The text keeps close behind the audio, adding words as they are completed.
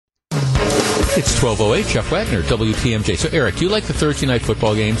It's 12:08. Jeff Wagner, WTMJ. So, Eric, do you like the Thursday night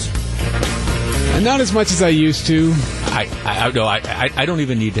football games? Not as much as I used to. I don't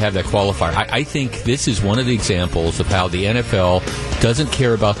even need to have that qualifier. I think this is one of the examples of how the NFL doesn't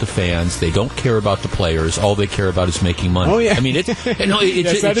care about the fans. They don't care about the players. All they care about is making money. Oh, yeah. I mean, it's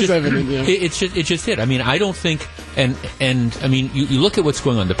evident. Yeah. It's just it. I mean, I don't think, and I mean, you look at what's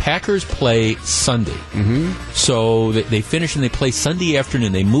going on. The Packers play Sunday, so they finish and they play Sunday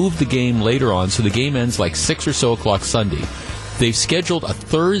afternoon. They move the game later on, so the game ends like 6 or so o'clock Sunday. They've scheduled a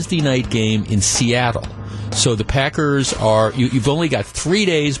Thursday night game in Seattle. So the Packers are, you've only got 3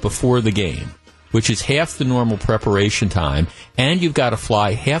 days before the game, which is half the normal preparation time, and you've got to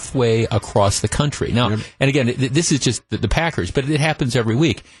fly halfway across the country. Now, and again, this is just the Packers, but it happens every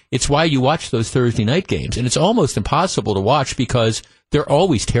week. It's why you watch those Thursday night games, and it's almost impossible to watch because they're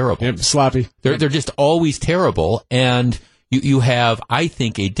always terrible. Yep, sloppy. They're just always terrible, and you have, I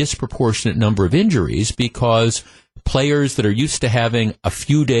think, a disproportionate number of injuries because players that are used to having a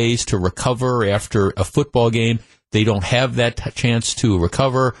few days to recover after a football game, they don't have that chance to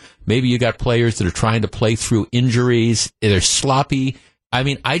recover. Maybe you got players that are trying to play through injuries. They're sloppy. I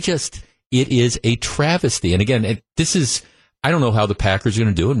mean, it is a travesty. And again, I don't know how the Packers are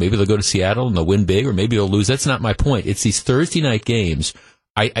going to do it. Maybe they'll go to Seattle and they'll win big, or maybe they'll lose. That's not my point. It's these Thursday night games.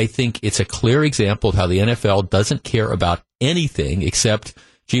 I think it's a clear example of how the NFL doesn't care about anything except,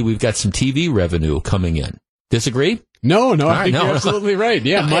 gee, we've got some TV revenue coming in. Disagree? No, I think you're absolutely right.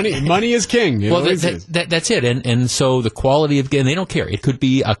 Yeah, money is king. That's it. And so the quality of game, they don't care. It could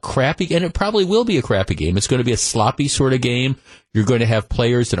be a crappy, and it probably will be a crappy game. It's going to be a sloppy sort of game. You're going to have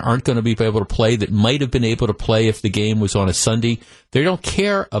players that aren't going to be able to play that might have been able to play if the game was on a Sunday. They don't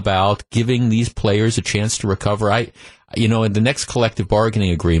care about giving these players a chance to recover. In the next collective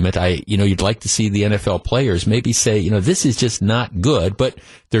bargaining agreement, you'd like to see the NFL players maybe say, this is just not good, but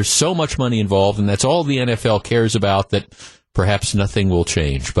there's so much money involved, and that's all the NFL cares about, that perhaps nothing will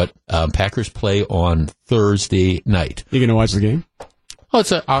change. But Packers play on Thursday night. You going to watch the game? Oh,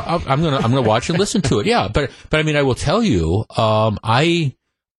 I'm gonna watch and listen to it. Yeah, but I mean, I will tell you, I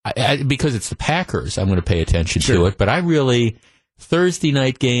because it's the Packers, I'm going to pay attention to it. But Thursday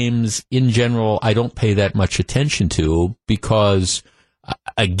night games in general, I don't pay that much attention to because,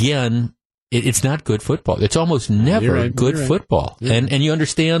 again, it's not good football. It's almost never good football, and you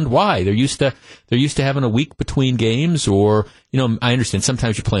understand why. They're used to having a week between games, or I understand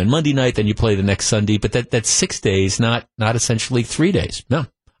sometimes you play on Monday night, then you play the next Sunday, but that's 6 days, not essentially 3 days. No,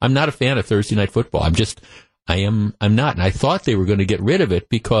 I'm not a fan of Thursday night football. I'm not, and I thought they were going to get rid of it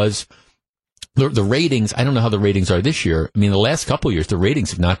because the ratings, I don't know how the ratings are this year. I mean, the last couple of years, the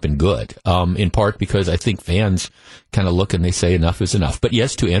ratings have not been good, in part because I think fans kind of look and they say enough is enough. But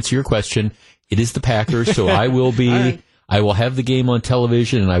yes, to answer your question, it is the Packers, so I will have the game on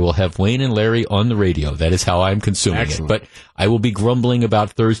television, and I will have Wayne and Larry on the radio. That is how I'm consuming it. But I will be grumbling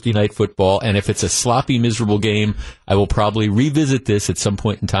about Thursday night football, and if it's a sloppy, miserable game, I will probably revisit this at some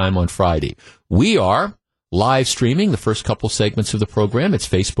point in time on Friday. We are live streaming the first couple segments of the program. It's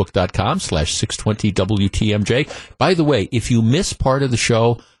facebook.com/620WTMJ. By the way, if you miss part of the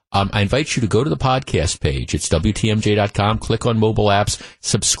show, I invite you to go to the podcast page. It's WTMJ.com. Click on mobile apps.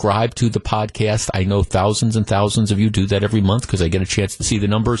 Subscribe to the podcast. I know thousands and thousands of you do that every month because I get a chance to see the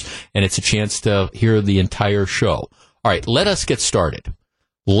numbers, and it's a chance to hear the entire show. All right, let us get started.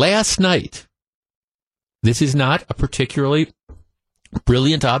 Last night, this is not a particularly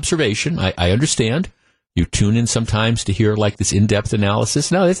brilliant observation. I understand. You tune in sometimes to hear like this in-depth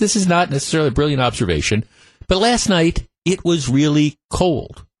analysis. No, this is not necessarily a brilliant observation. But last night, it was really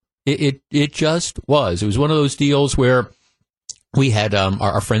cold. It just was. It was one of those deals where we had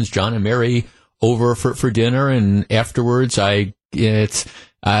our friends John and Mary over for dinner, and afterwards it's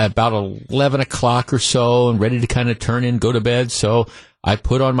about 11 o'clock or so and ready to kind of turn in, go to bed. So I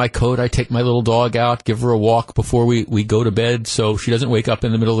put on my coat, I take my little dog out, give her a walk before we go to bed so she doesn't wake up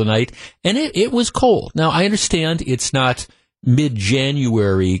in the middle of the night. And it was cold. Now, I understand it's not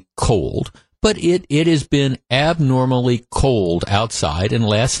mid-January cold, but it has been abnormally cold outside, and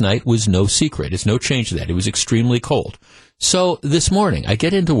last night was no secret. It's no change to that. It was extremely cold. So this morning, I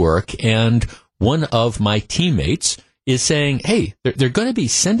get into work, and one of my teammates is saying, hey, they're going to be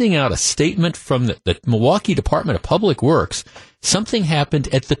sending out a statement from the Milwaukee Department of Public Works. Something happened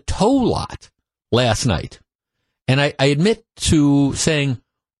at the tow lot last night. And I admit to saying,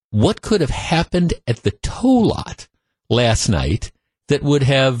 what could have happened at the tow lot last night that would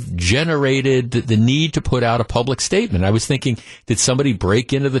have generated the need to put out a public statement? I was thinking, did somebody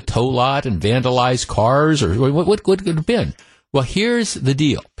break into the tow lot and vandalize cars, or what could it have been? Well, here's the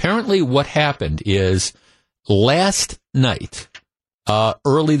deal. Apparently what happened is last night,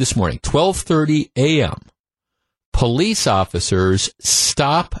 early this morning, 12:30 a.m., police officers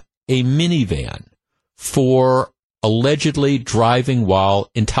stop a minivan for allegedly driving while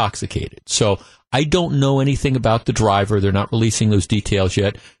intoxicated. So I don't know anything about the driver. They're not releasing those details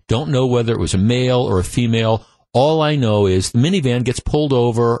yet. Don't know whether it was a male or a female. All I know is the minivan gets pulled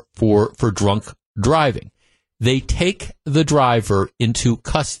over for drunk driving. They take the driver into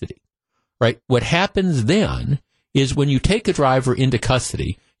custody, right? What happens then is when you take a driver into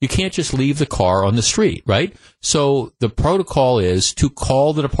custody, you can't just leave the car on the street, right? So the protocol is to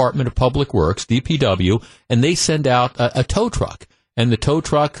call the Department of Public Works, DPW, and they send out a tow truck. And the tow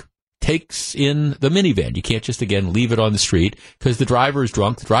truck takes in the minivan. You can't just, again, leave it on the street because the driver is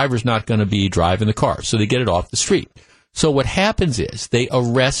drunk. The driver's not going to be driving the car. So they get it off the street. So what happens is they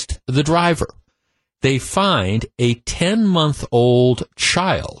arrest the driver. They find a 10-month-old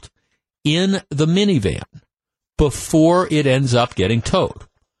child in the minivan before it ends up getting towed.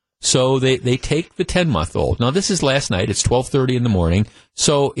 So they take the 10-month-old. Now, this is last night. It's 12:30 in the morning.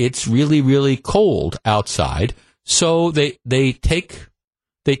 So it's really, really cold outside. So they take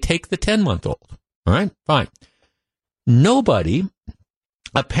the 10-month-old. All right, fine. Nobody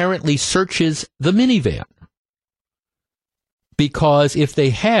apparently searches the minivan because if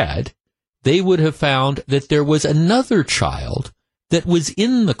they had, they would have found that there was another child that was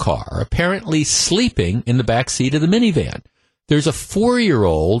in the car, apparently sleeping in the back seat of the minivan. There's a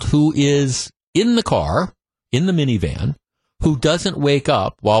 4-year-old who is in the car, in the minivan, who doesn't wake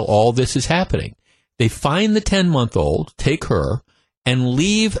up while all this is happening. They find the 10-month-old, take her, and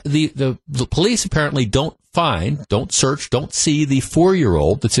leave the police apparently don't search, don't see the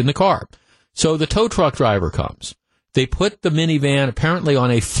 4-year-old that's in the car. So the tow truck driver comes. They put the minivan apparently on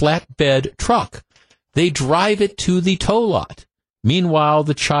a flatbed truck. They drive it to the tow lot. Meanwhile,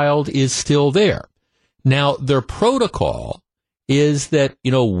 the child is still there. Now, their protocol is that,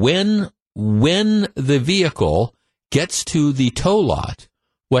 when the vehicle gets to the tow lot,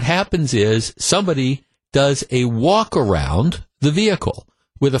 what happens is somebody does a walk around the vehicle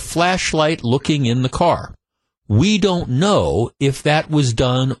with a flashlight looking in the car. We don't know if that was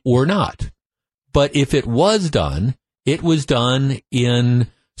done or not. But if it was done in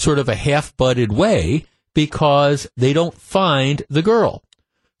sort of a half-butted way because they don't find the girl.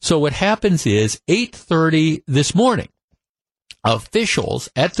 So what happens is 8:30 this morning, officials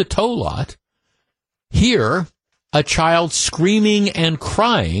at the tow lot hear a child screaming and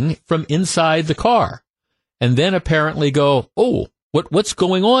crying from inside the car, and then apparently go, "Oh, what's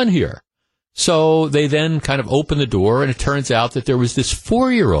going on here?" So they then kind of open the door, and it turns out that there was this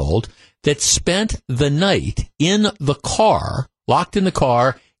 4-year-old that spent the night in the car, locked in the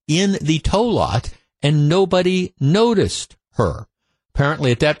car, in the tow lot, and nobody noticed her.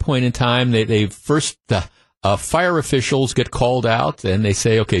 Apparently, at that point in time, they first fire officials get called out, and they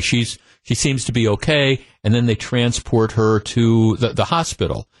say, "Okay, she seems to be okay," and then they transport her to the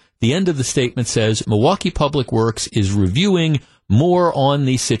hospital. The end of the statement says, Milwaukee Public Works is reviewing more on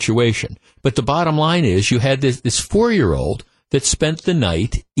the situation. But the bottom line is you had this 4-year-old that spent the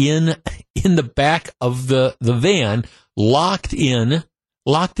night in the back of the van, locked in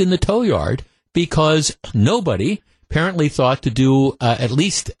the tow yard, because nobody apparently thought to do at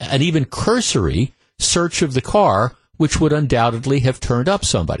least an even cursory search of the car, which would undoubtedly have turned up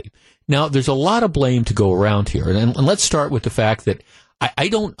somebody. Now, there's a lot of blame to go around here, and let's start with the fact that I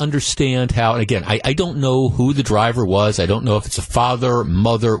don't understand how, and again, I don't know who the driver was. I don't know if it's a father,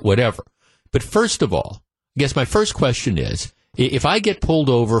 mother, whatever. But first of all, I guess my first question is, if I get pulled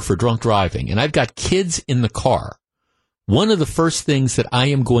over for drunk driving and I've got kids in the car, one of the first things that I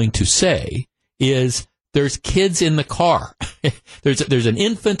am going to say is there's kids in the car. There's an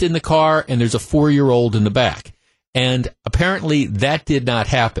infant in the car and there's a 4-year-old in the back. And apparently that did not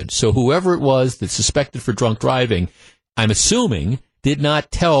happen. So whoever it was that's suspected for drunk driving, I'm assuming, did not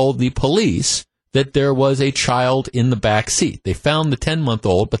tell the police that there was a child in the back seat. They found the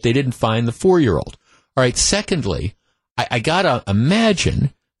 10-month-old, but they didn't find the 4-year-old. All right, secondly, I got to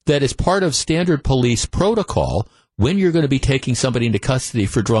imagine that as part of standard police protocol, when you're going to be taking somebody into custody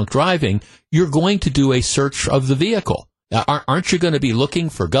for drunk driving, you're going to do a search of the vehicle. Aren't you going to be looking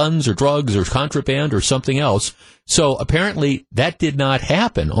for guns or drugs or contraband or something else? So apparently that did not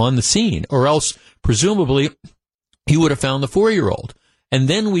happen on the scene, or else presumably he would have found the 4-year-old. And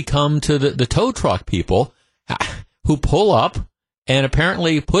then we come to the tow truck people who pull up and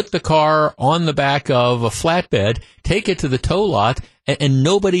apparently put the car on the back of a flatbed, take it to the tow lot, and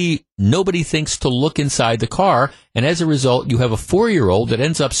nobody thinks to look inside the car. And as a result, you have a 4-year-old that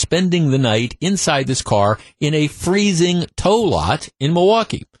ends up spending the night inside this car in a freezing tow lot in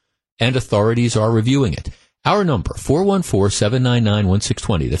Milwaukee. And authorities are reviewing it. Our number,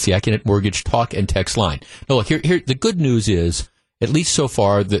 414-799-1620. That's the Accunet Mortgage talk and text line. Now, look, here, the good news is, at least so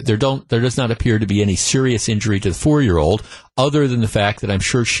far, that there does not appear to be any serious injury to the 4-year-old, other than the fact that I'm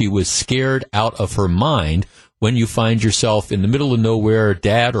sure she was scared out of her mind when you find yourself in the middle of nowhere,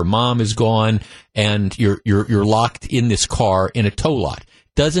 dad or mom is gone, and you're locked in this car in a tow lot.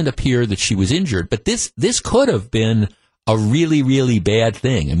 Doesn't appear that she was injured, but this could have been a really, really bad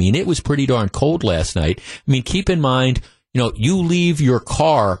thing. I mean, it was pretty darn cold last night. I mean, keep in mind, you leave your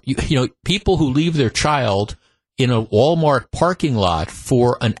car, people who leave their child in a Walmart parking lot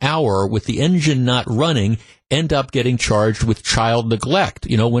for an hour with the engine not running end up getting charged with child neglect,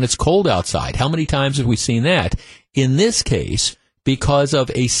 when it's cold outside. How many times have we seen that? In this case, because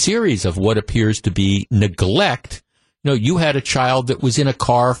of a series of what appears to be neglect, you had a child that was in a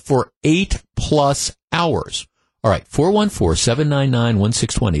car for 8+ hours. All right,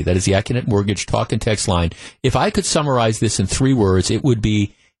 414-799-1620. That is the Accunet Mortgage talk and text line. If I could summarize this in 3 words, it would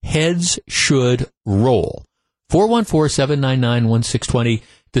be heads should roll. 414-799-1620.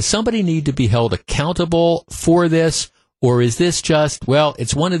 Does somebody need to be held accountable for this? Or is this just,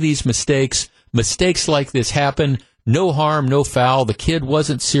 it's one of these mistakes. Mistakes like this happen. No harm, no foul. The kid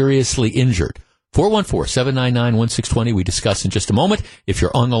wasn't seriously injured. 414-799-1620. We discuss in just a moment. If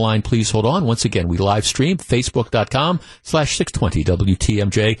you're on the line, please hold on. Once again, we live stream Facebook.com/620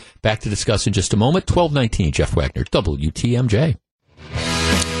 WTMJ. Back to discuss in just a moment. 1219, Jeff Wagner, WTMJ.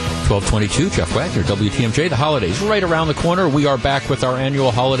 1222, Jeff Wagner, WTMJ. The holidays right around the corner. We are back with our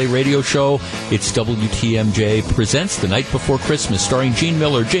annual holiday radio show. It's WTMJ Presents The Night Before Christmas, starring Gene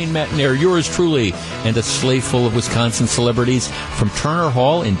Miller, Jane Matinair, yours truly, and a sleigh full of Wisconsin celebrities from Turner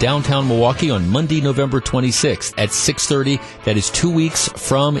Hall in downtown Milwaukee on Monday, November 26th at 6:30. That is 2 weeks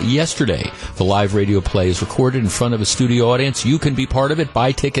from yesterday. The live radio play is recorded in front of a studio audience. You can be part of it.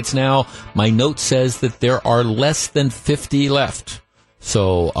 Buy tickets now. My note says that there are less than 50 left.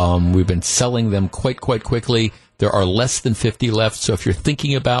 So we've been selling them quite quickly. There are less than 50 left. So if you're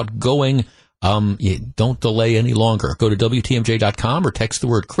thinking about going, don't delay any longer. Go to WTMJ.com or text the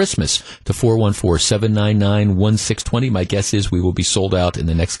word Christmas to 414-799-1620. My guess is we will be sold out in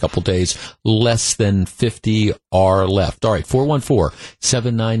the next couple days. Less than 50 are left. All right,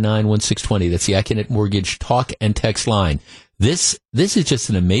 414-799-1620. That's the Accunet Mortgage talk and text line. This is just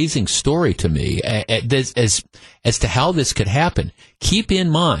an amazing story to me as to how this could happen. Keep in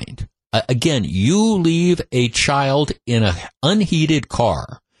mind, again, you leave a child in an unheated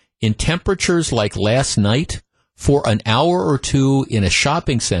car in temperatures like last night for an hour or two in a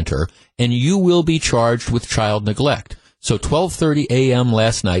shopping center, and you will be charged with child neglect. So 12:30 a.m.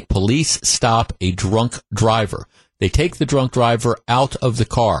 last night, police stop a drunk driver. They take the drunk driver out of the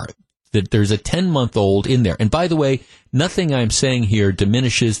car. There's a 10-month-old in there. And by the way, nothing I'm saying here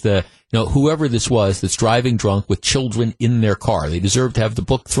diminishes whoever this was that's driving drunk with children in their car. They deserve to have the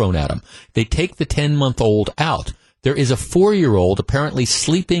book thrown at them. They take the 10-month-old out. There is a 4-year-old apparently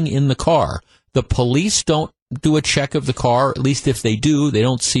sleeping in the car. The police don't do a check of the car. At least if they do, they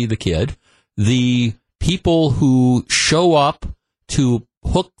don't see the kid. The people who show up to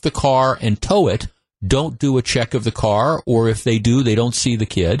hook the car and tow it don't do a check of the car, or if they do, they don't see the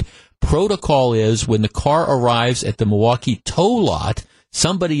kid. Protocol is when the car arrives at the Milwaukee tow lot,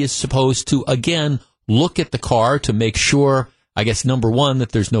 somebody is supposed to, again, look at the car to make sure, I guess, number one,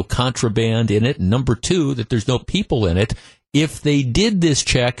 that there's no contraband in it, and number two, that there's no people in it. If they did this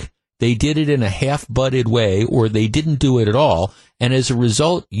check, they did it in a half-butted way, or they didn't do it at all, and as a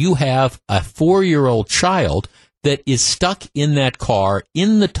result, you have a 4-year-old child that is stuck in that car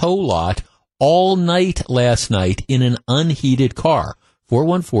in the tow lot all night last night in an unheated car.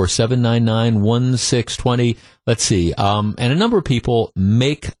 414-799-1620. Let's see. And a number of people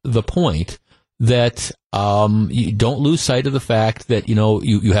make the point that you don't lose sight of the fact that,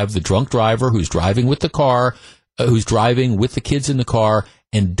 you have the drunk driver who's driving with the car, who's driving with the kids in the car,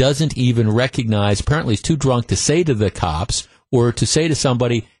 and doesn't even recognize, apparently he's too drunk to say to the cops or to say to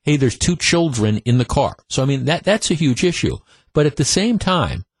somebody, hey, there's 2 children in the car. So, I mean, that's a huge issue. But at the same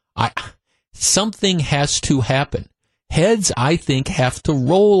time, something has to happen. Heads, I think, have to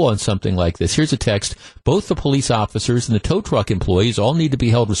roll on something like this. Here's a text. Both the police officers and the tow truck employees all need to be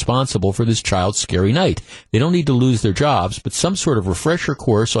held responsible for this child's scary night. They don't need to lose their jobs, but some sort of refresher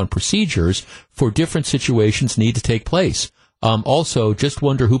course on procedures for different situations need to take place. Also, just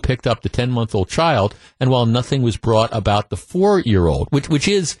wonder who picked up the 10-month-old child, and while nothing was brought about the 4-year-old, which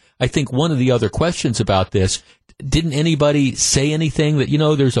is, I think, one of the other questions about this, didn't anybody say anything that,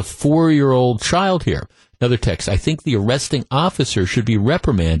 there's a 4-year-old child here? Another text. I think the arresting officer should be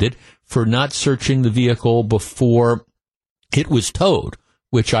reprimanded for not searching the vehicle before it was towed,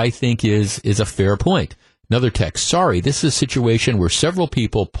 which I think is a fair point. Another text, sorry, this is a situation where several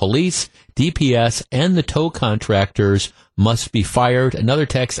people, police, DPS, and the tow contractors must be fired. Another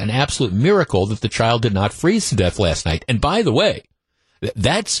text, an absolute miracle that the child did not freeze to death last night. And by the way,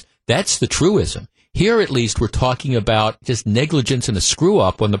 that's the truism. Here, at least, we're talking about just negligence and a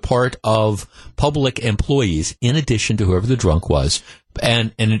screw-up on the part of public employees, in addition to whoever the drunk was.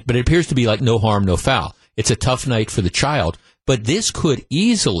 But it appears to be like no harm, no foul. It's a tough night for the child. But this could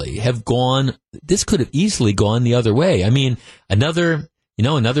easily gone the other way. I mean, another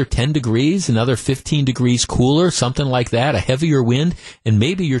 10 degrees, another 15 degrees cooler, something like that, a heavier wind, and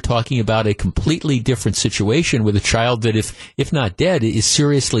maybe you're talking about a completely different situation with a child that, if not dead, is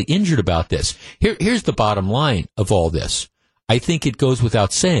seriously injured about this. Here's the bottom line of all this. I think it goes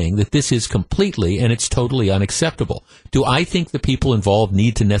without saying that this is completely and it's totally unacceptable. Do I think the people involved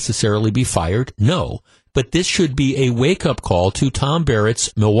need to necessarily be fired? No. But this should be a wake-up call to Tom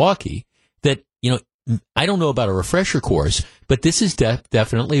Barrett's Milwaukee that, I don't know about a refresher course, but this is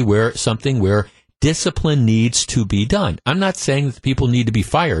definitely where discipline needs to be done. I'm not saying that the people need to be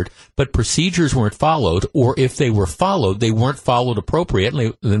fired, but procedures weren't followed, or if they were followed, they weren't followed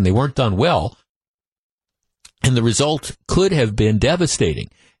appropriately, and they weren't done well, and the result could have been devastating.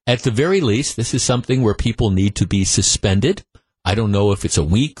 At the very least, this is something where people need to be suspended. I don't know if it's a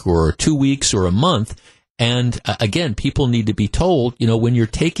week or 2 weeks or a month. And again, people need to be told, when you're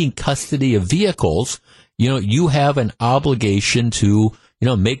taking custody of vehicles, you have an obligation to,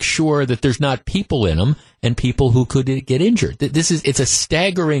 make sure that there's not people in them and people who could get injured. It's a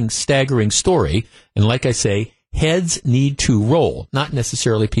staggering story. And like I say, heads need to roll, not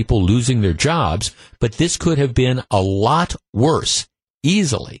necessarily people losing their jobs, but this could have been a lot worse,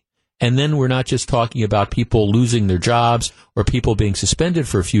 easily. And then we're not just talking about people losing their jobs or people being suspended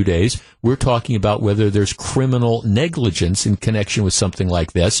for a few days. We're talking about whether there's criminal negligence in connection with something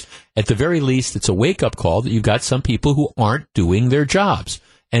like this. At the very least, it's a wake-up call that you've got some people who aren't doing their jobs.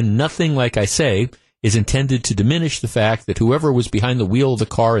 And nothing, like I say, is intended to diminish the fact that whoever was behind the wheel of the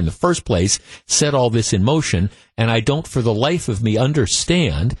car in the first place set all this in motion. And I don't for the life of me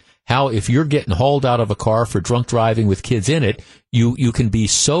understand how, if you're getting hauled out of a car for drunk driving with kids in it, you can be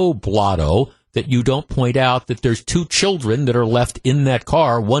so blotto that you don't point out that there's 2 children that are left in that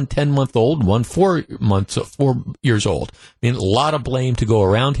car, one 10-month-old, one 4 years old. I mean, a lot of blame to go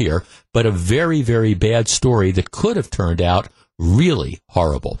around here, but a very, very bad story that could have turned out really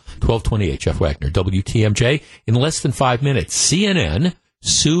horrible. 1228, Jeff Wagner, WTMJ. In less than 5 minutes, CNN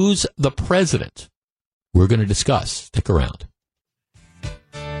sues the president. We're going to discuss. Stick around.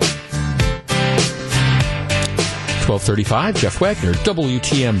 1235, Jeff Wagner,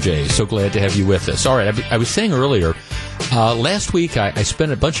 WTMJ. So glad to have you with us. All right, I was saying earlier, last week I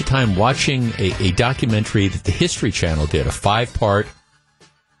spent a bunch of time watching a documentary that the History Channel did, a 5-part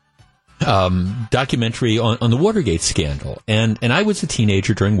documentary on the Watergate scandal. And I was a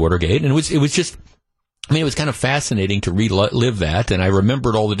teenager during Watergate, and it was just, it was kind of fascinating to relive that, and I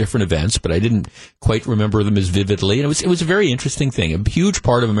remembered all the different events, but I didn't quite remember them as vividly. And it was a very interesting thing, a huge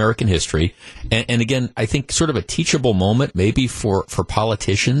part of American history. And again, I think sort of a teachable moment maybe for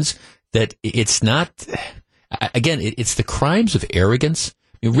politicians, that it's not, again, it's the crimes of arrogance.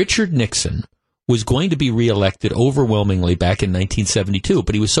 Richard Nixon was going to be reelected overwhelmingly back in 1972,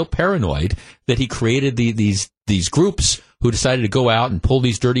 but he was so paranoid that he created these groups who decided to go out and pull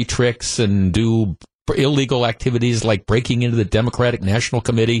these dirty tricks and do illegal activities like breaking into the Democratic National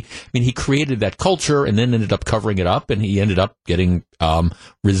Committee. I mean, he created that culture and then ended up covering it up, and he ended up getting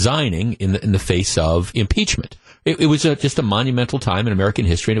resigning in the face of impeachment. It was just a monumental time in American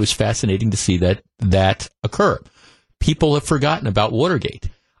history, and it was fascinating to see that occur. People have forgotten about Watergate.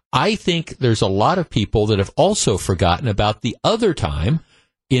 I think there's a lot of people that have also forgotten about the other time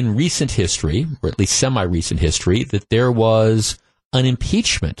in recent history, or at least semi-recent history, that there was an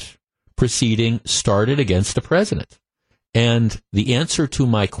impeachment proceeding started against the president. And the answer to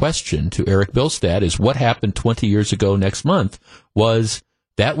my question to Eric Bilstad is what happened 20 years ago next month was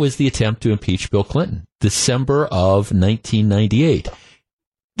the attempt to impeach Bill Clinton, December of 1998.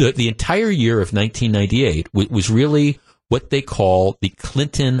 The entire year of 1998 was really what they call the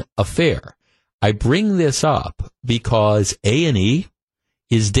Clinton affair. I bring this up because A&E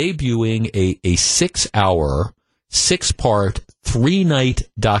is debuting a 6-hour, 6-part, 3-night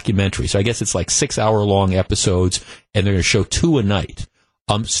documentary. So I guess it's like 6-hour-long episodes, and they're going to show 2 a night,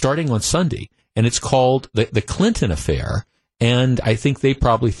 starting on Sunday. And it's called the Clinton Affair. And I think they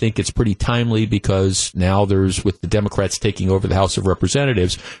probably think it's pretty timely because now with the Democrats taking over the House of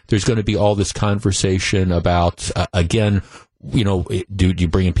Representatives, there's going to be all this conversation about, again, do you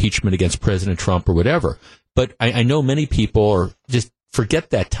bring impeachment against President Trump or whatever? But I know many people are just forget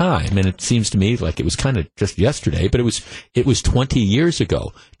that time, and it seems to me like it was kind of just yesterday, but it was 20 years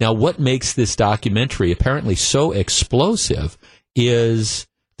ago. Now, what makes this documentary apparently so explosive is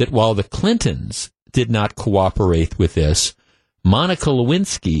that while the Clintons did not cooperate with this, Monica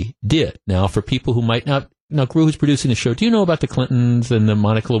Lewinsky did. Now, for people who might not, Gru, who's producing the show, do you know about the Clintons and the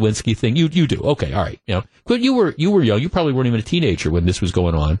Monica Lewinsky thing? You do. Okay, all right. But you were young. You probably weren't even a teenager when this was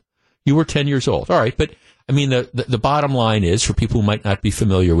going on. You were 10 years old. All right, but I mean, the bottom line is, for people who might not be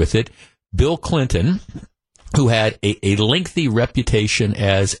familiar with it, Bill Clinton, who had a lengthy reputation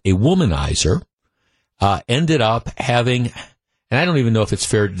as a womanizer, ended up having, and I don't even know if it's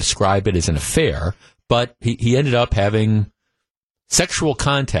fair to describe it as an affair, but he ended up having sexual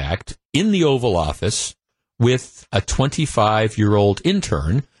contact in the Oval Office with a 25-year-old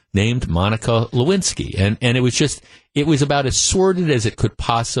intern named Monica Lewinsky. And it was about as sordid as it could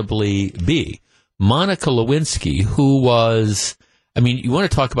possibly be. Monica Lewinsky, who was, I mean, you want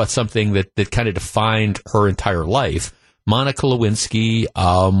to talk about something that kind of defined her entire life. Monica Lewinsky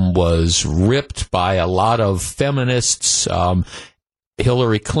was ripped by a lot of feminists,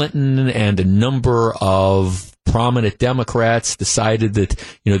 Hillary Clinton and a number of prominent Democrats decided that,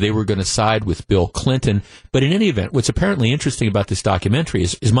 they were going to side with Bill Clinton. But in any event, what's apparently interesting about this documentary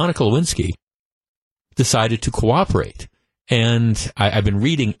is Monica Lewinsky decided to cooperate. And I've been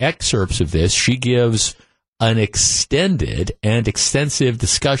reading excerpts of this. She gives an extended and extensive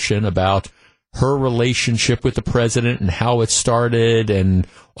discussion about her relationship with the president and how it started and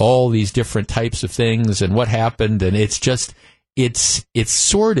all these different types of things and what happened. And it's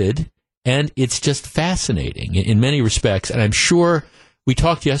sordid. And it's just fascinating in many respects. And I'm sure we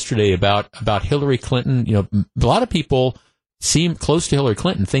talked yesterday about Hillary Clinton. A lot of people seem close to Hillary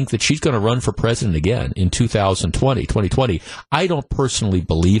Clinton think that she's going to run for president again in 2020. I don't personally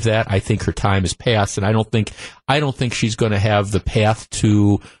believe that. I think her time has passed, and I don't think she's going to have the path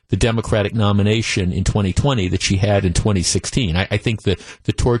to the Democratic nomination in 2020 that she had in 2016. I think that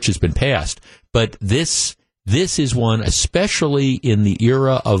the torch has been passed. But this is one, especially in the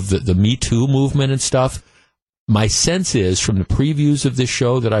era of the Me Too movement and stuff. My sense is, from the previews of this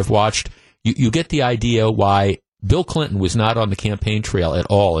show that I've watched, you get the idea why Bill Clinton was not on the campaign trail at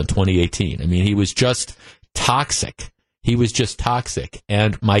all in 2018. I mean, he was just toxic.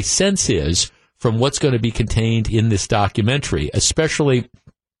 And my sense is, from what's going to be contained in this documentary, especially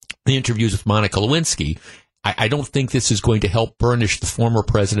the interviews with Monica Lewinsky, I don't think this is going to help burnish the former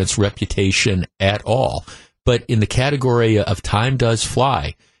president's reputation at all. But in the category of time does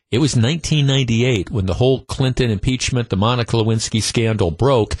fly, it was 1998 when the whole Clinton impeachment, the Monica Lewinsky scandal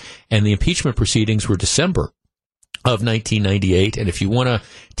broke, and the impeachment proceedings were December of 1998. And if you want to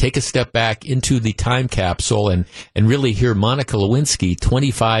take a step back into the time capsule and really hear Monica Lewinsky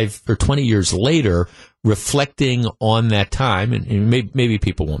 25 or 20 years later reflecting on that time, and maybe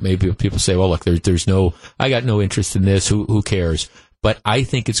people won't. Maybe people say, well, look, I got no interest in this. Who cares? But I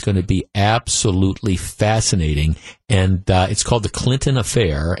think it's going to be absolutely fascinating. And it's called The Clinton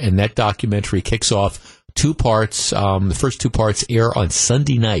Affair. And that documentary kicks off 2 parts. The first 2 parts air on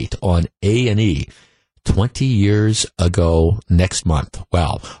Sunday night on A&E. 20 years ago next month.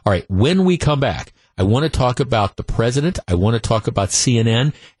 Wow. All right. When we come back, I want to talk about the president. I want to talk about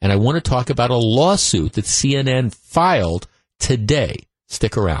CNN. And I want to talk about a lawsuit that CNN filed today.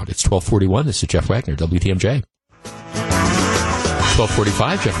 Stick around. It's 12:41. This is Jeff Wagner, WTMJ.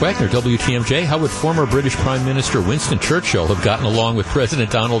 12:45, Jeff Wagner, WTMJ. How would former British Prime Minister Winston Churchill have gotten along with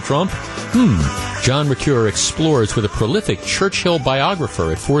President Donald Trump? John Mercure explores with a prolific Churchill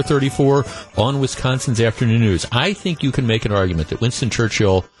biographer at 4:34 on Wisconsin's Afternoon News. I think you can make an argument that Winston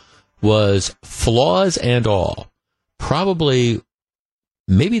Churchill was, flaws and all, probably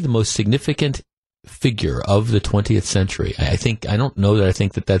maybe the most significant figure of the 20th century. I don't know that I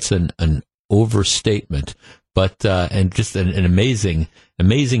think that that's an overstatement. But, and just an amazing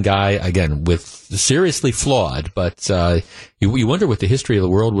guy, again, with seriously flawed, but, you wonder what the history of the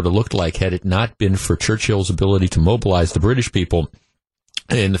world would have looked like had it not been for Churchill's ability to mobilize the British people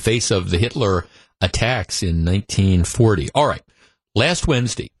in the face of the Hitler attacks in 1940. All right. Last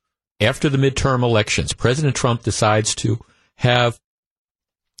Wednesday, after the midterm elections, President Trump decides to have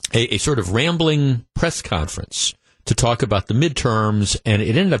a sort of rambling press conference to talk about the midterms, and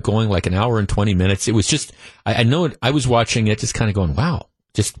it ended up going like an hour and 20 minutes. It was just, I know it, I was watching it just kind of going, wow.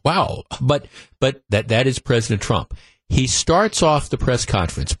 But that is President Trump. He starts off the press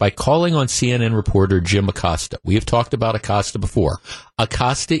conference by calling on CNN reporter Jim Acosta. We have talked about Acosta before.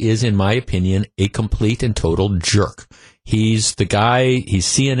 Acosta is, in my opinion, a complete and total jerk. He's the guy, he's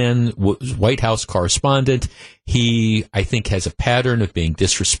CNN White House correspondent. He, I think, has a pattern of being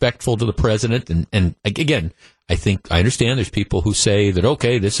disrespectful to the president. And again, I understand there's people who say that,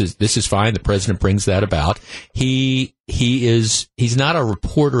 okay, this is fine. The president brings that about. He's not a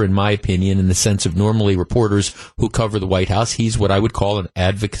reporter, in my opinion, in the sense of normally reporters who cover the White House. He's what I would call an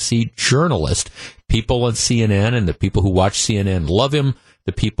advocacy journalist. People on CNN and the people who watch CNN love him.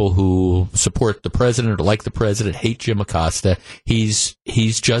 The people who support the president or like the president hate Jim Acosta. He is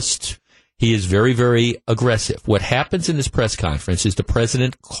very, very aggressive. What happens in this press conference is the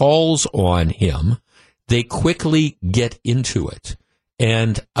president calls on him. They quickly get into it.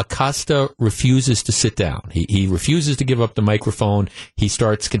 And Acosta refuses to sit down. He refuses to give up the microphone. He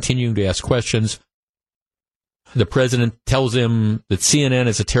starts continuing to ask questions. The president tells him that CNN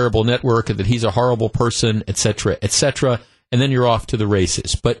is a terrible network and that he's a horrible person, et cetera, et cetera. And then you're off to the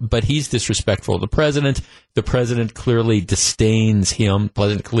races. But he's disrespectful of the president. The president clearly disdains him. The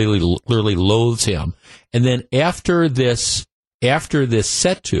president clearly loathes him. And then after this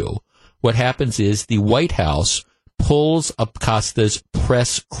set to, what happens is the White House pulls Acosta's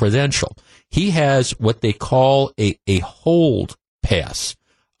press credential. He has what they call a hold pass.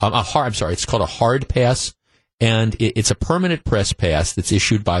 It's called a hard pass. And it's a permanent press pass that's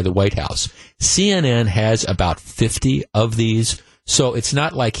issued by the White House. CNN has about 50 of these, so it's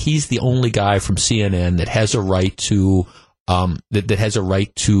not like he's the only guy from CNN that has a right to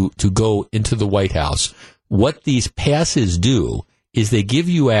to go into the White House. What these passes do is they give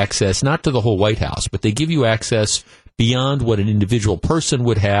you access not to the whole White House, but they give you access beyond what an individual person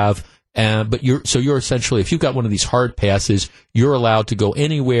would have. But you're essentially, if you've got one of these hard passes, you're allowed to go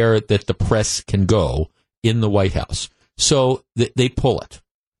anywhere that the press can go in the White House. So they pull it.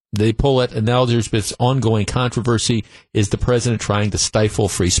 And now there's this ongoing controversy. Is the president trying to stifle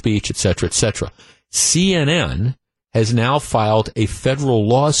free speech, et cetera, et cetera? CNN has now filed a federal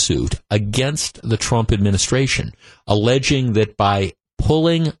lawsuit against the Trump administration, alleging that by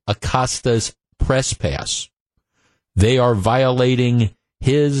pulling Acosta's press pass, they are violating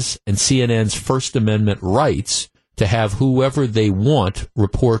his and CNN's First Amendment rights to have whoever they want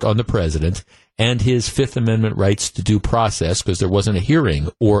report on the president, and his Fifth Amendment rights to due process, because there wasn't a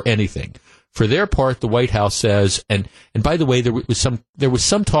hearing or anything. For their part, the White House says, and by the way, there was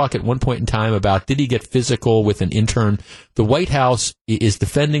some talk at one point in time about, did he get physical with an intern? The White House is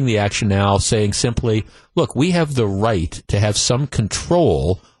defending the action now, saying simply, look, we have the right to have some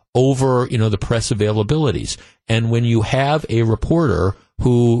control over, the press availabilities. And when you have a reporter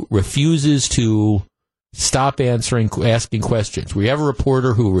who refuses to stop asking questions. We have a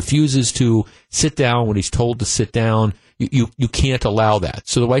reporter who refuses to sit down when he's told to sit down. You can't allow that.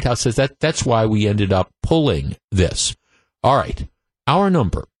 So the White House says that's why we ended up pulling this. All right. Our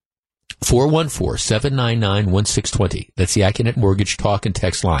number, 414-799-1620. That's the Acunet Mortgage talk and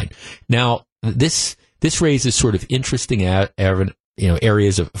text line. Now, this raises sort of interesting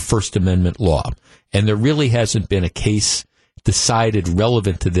areas of First Amendment law. And there really hasn't been a case decided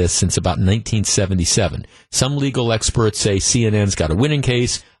relevant to this since about 1977. Some legal experts say CNN's got a winning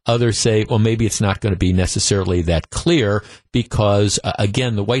case. Others say, well, maybe it's not going to be necessarily that clear because,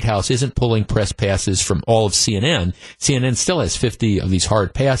 again, the White House isn't pulling press passes from all of CNN. CNN still has 50 of these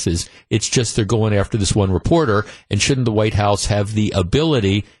hard passes. It's just they're going after this one reporter. And shouldn't the White House have the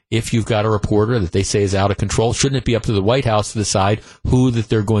ability, if you've got a reporter that they say is out of control, shouldn't it be up to the White House to decide who that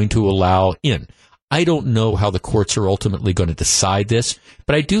they're going to allow in? I don't know how the courts are ultimately going to decide this,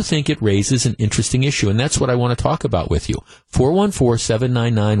 but I do think it raises an interesting issue, and that's what I want to talk about with you.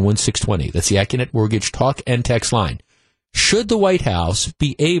 414-799-1620. That's the Acunet Mortgage talk and text line. Should the White House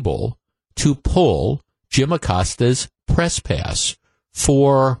be able to pull Jim Acosta's press pass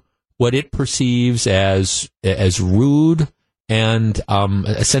for what it perceives as rude and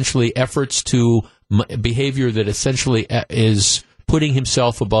essentially efforts to behavior that essentially is putting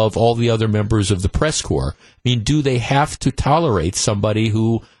himself above all the other members of the press corps? I mean, do they have to tolerate somebody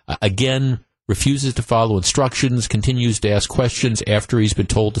who, again, refuses to follow instructions, continues to ask questions after he's been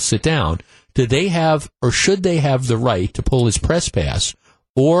told to sit down? Do they have, or should they have the right to pull his press pass?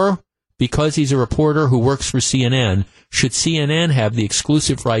 Or, because he's a reporter who works for CNN, should CNN have the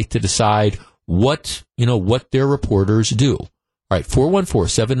exclusive right to decide what their reporters do? All right,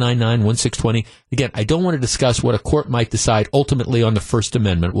 414-799-1620. Again, I don't want to discuss what a court might decide ultimately on the First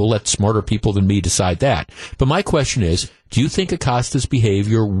Amendment. We'll let smarter people than me decide that. But my question is, do you think Acosta's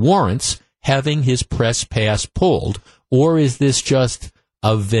behavior warrants having his press pass pulled, or is this just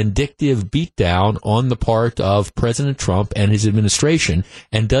a vindictive beatdown on the part of President Trump and his administration?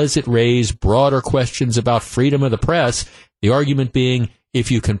 And does it raise broader questions about freedom of the press? The argument being, if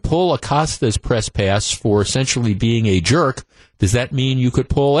you can pull Acosta's press pass for essentially being a jerk, does that mean you could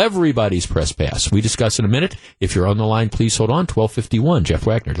pull everybody's press pass? We discuss in a minute. If you're on the line, please hold on. 1251, Jeff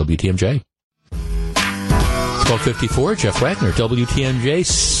Wagner, WTMJ. 1254, Jeff Wagner, WTMJ.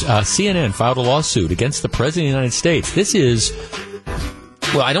 CNN filed a lawsuit against the President of the United States. This is,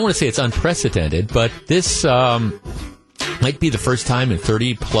 well, I don't want to say it's unprecedented, but this might be the first time in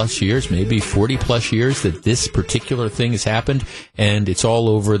 30-plus years, maybe 40-plus years, that this particular thing has happened, and it's all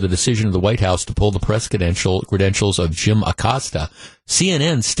over the decision of the White House to pull the press credentials of Jim Acosta.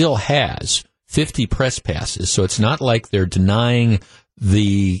 CNN still has 50 press passes, so it's not like they're denying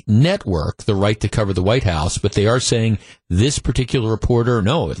the network the right to cover the White House, but they are saying this particular reporter,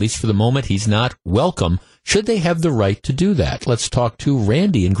 no, at least for the moment, he's not welcome. Should they have the right to do that? Let's talk to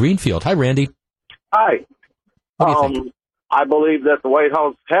Randy in Greenfield. Hi, Randy. Hi. What do you think? I believe that the White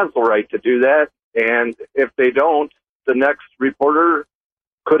House has the right to do that, and if they don't, the next reporter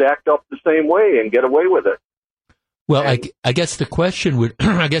could act up the same way and get away with it. Well, I guess the question would,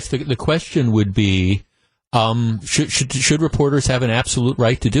 the question would be, should reporters have an absolute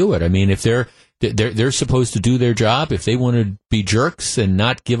right to do it? I mean, if they're supposed to do their job, if they want to be jerks and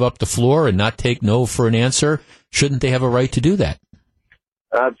not give up the floor and not take no for an answer, shouldn't they have a right to do that?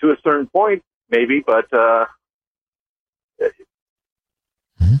 To a certain point, maybe, but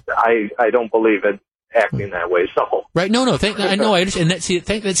I don't believe in acting that way. So right, no, I know, I understand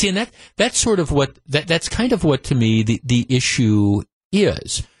that. And that's sort of what that's kind of what to me the issue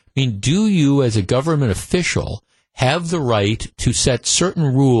is. I mean, do you as a government official have the right to set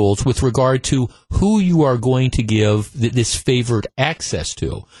certain rules with regard to who you are going to give this favored access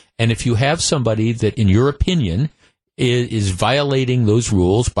to? And if you have somebody that, in your opinion, is violating those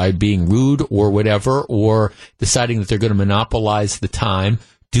rules by being rude or whatever, or deciding that they're going to monopolize the time,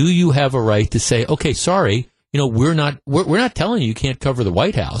 do you have a right to say, okay, sorry, we're not telling you can't cover the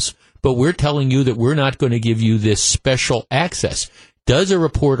White House, but we're telling you that we're not going to give you this special access? Does a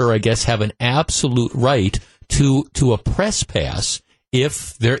reporter, I guess, have an absolute right to a press pass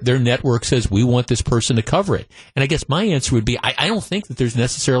if their network says we want this person to cover it? And I guess my answer would be, I don't think that there's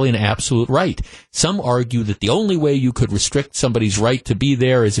necessarily an absolute right. Some argue that the only way you could restrict somebody's right to be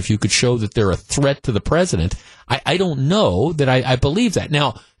there is if you could show that they're a threat to the president. I don't know that I believe that.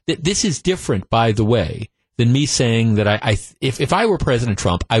 Now, this is different, by the way, than me saying that if I were President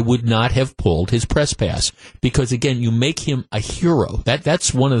Trump, I would not have pulled his press pass, because again, you make him a hero.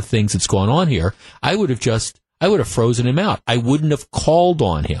 That's one of the things that's going on here. I would have frozen him out. I wouldn't have called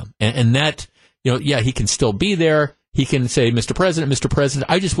on him, and that, he can still be there. He can say, Mr. President.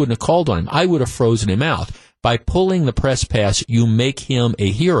 I just wouldn't have called on him. I would have frozen him out. By pulling the press pass, you make him a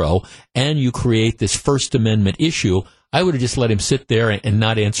hero, and you create this First Amendment issue. I would have just let him sit there and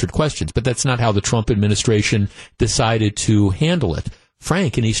not answered questions, but that's not how the Trump administration decided to handle it.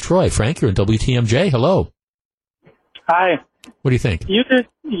 Frank in East Troy. Frank, you're in WTMJ. Hello. Hi. What do you think? You just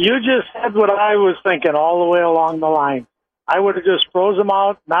said what I was thinking all the way along the line. I would have just froze him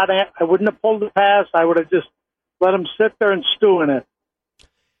out. I wouldn't have pulled the pass. I would have just let him sit there and stew in it.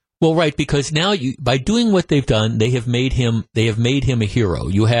 Well, right, because now by doing what they've done, they have made him a hero.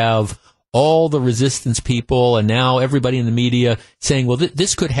 You have all the resistance people, and now everybody in the media saying, well,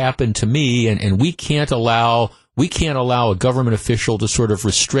 this could happen to me, and we can't allow a government official to sort of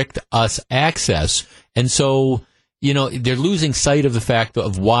restrict us access. And so, they're losing sight of the fact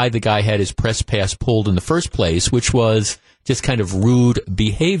of why the guy had his press pass pulled in the first place, which was just kind of rude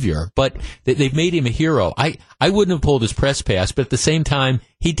behavior. But they've made him a hero. I wouldn't have pulled his press pass, but at the same time,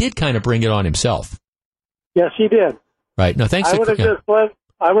 he did kind of bring it on himself. Yes, he did. Right. No, thanks. I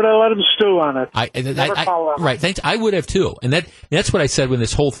would have let him stew on it. Right. Thanks. I would have too. And that's what I said when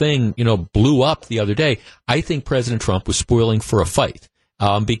this whole thing, blew up the other day. I think President Trump was spoiling for a fight,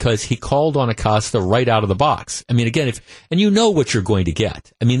 because he called on Acosta right out of the box. I mean, again, and you know what you're going to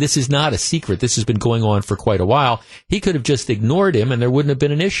get. I mean, this is not a secret. This has been going on for quite a while. He could have just ignored him and there wouldn't have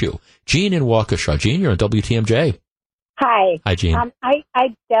been an issue. Gene in Waukesha. Gene, you're on WTMJ. Hi. Hi, Gene.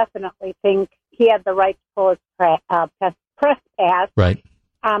 I definitely think he had the right to pull his press pass. Right.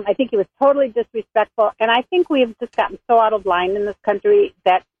 I think he was totally disrespectful, and I think we have just gotten so out of line in this country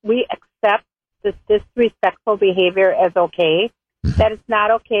that we accept this disrespectful behavior as okay, that it's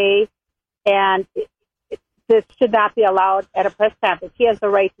not okay, and this should not be allowed at a press conference. He has the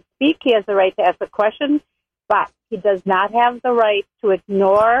right to speak, he has the right to ask a question, but he does not have the right to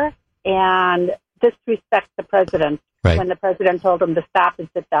ignore and disrespect the president when the president told him to stop and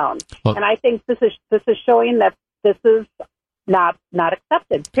sit down. Well, and I think this is showing that this is not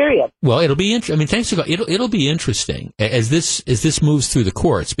accepted. Period. Well, it'll be interesting. I mean, thanks to God, it'll be interesting as this moves through the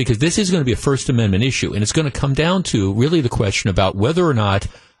courts, because this is going to be a First Amendment issue, and it's going to come down to really the question about whether or not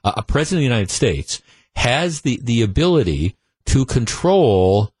a president of the United States has the ability to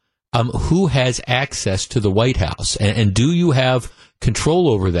control who has access to the White House, and do you have control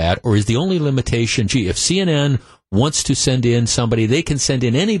over that, or is the only limitation, if CNN wants to send in somebody, they can send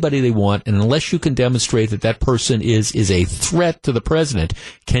in anybody they want, and unless you can demonstrate that that person is a threat to the president,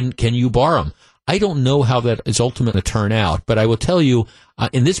 can you bar them? I don't know how that is ultimately to turn out, but I will tell you,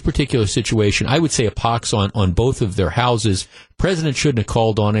 in this particular situation, I would say a pox on both of their houses. President shouldn't have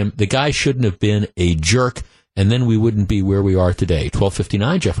called on him. The guy shouldn't have been a jerk, and then we wouldn't be where we are today.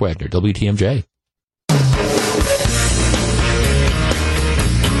 12:59, Jeff Wagner, WTMJ.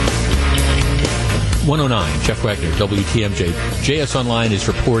 109, Jeff Wagner, WTMJ. JS Online is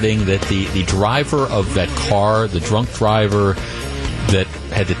reporting that the driver of that car, the drunk driver that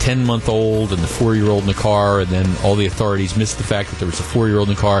had the 10-month-old and the 4-year-old in the car, and then all the authorities missed the fact that there was a 4-year-old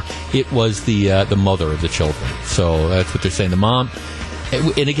in the car, it was the mother of the children. So that's what they're saying. The mom,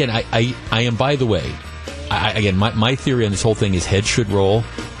 and again, I am, by the way, my theory on this whole thing is heads should roll,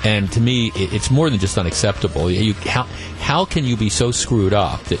 and to me, it's more than just unacceptable. How can you be so screwed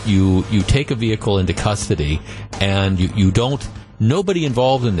up that you take a vehicle into custody and you don't, nobody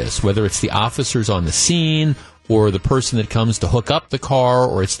involved in this, whether it's the officers on the scene or the person that comes to hook up the car,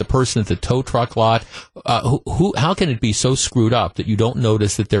 or it's the person at the tow truck lot, how can it be so screwed up that you don't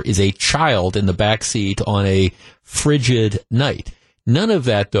notice that there is a child in the back seat on a frigid night? None of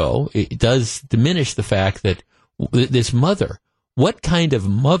that, though, it does diminish the fact that this mother, what kind of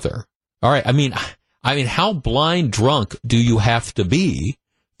mother? All right, I mean, how blind drunk do you have to be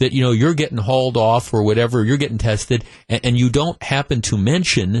that, you're getting hauled off or whatever, you're getting tested, and you don't happen to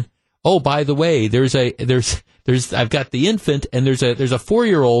mention, oh, by the way, I've got the infant, and there's a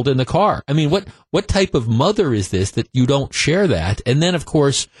 4-year-old in the car. I mean, what type of mother is this that you don't share that? And then, of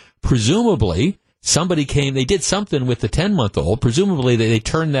course, presumably, somebody came, they did something with the 10-month-old. Presumably, they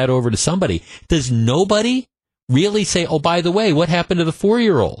turned that over to somebody. Does nobody really say, oh, by the way, what happened to the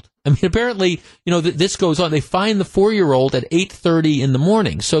 4-year-old? I mean, apparently, this goes on. They find the 4-year-old at 8:30 in the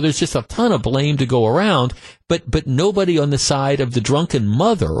morning. So there's just a ton of blame to go around, but nobody on the side of the drunken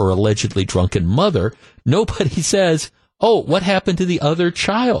mother, or allegedly drunken mother, nobody says, oh, what happened to the other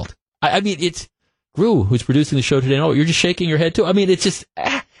child? I mean, it's Gru, who's producing the show today. Oh, you're just shaking your head too. I mean, it's just,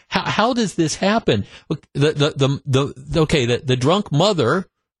 how does this happen? The drunk mother,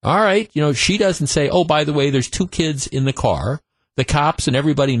 all right, she doesn't say, oh, by the way, there's 2 kids in the car. The cops and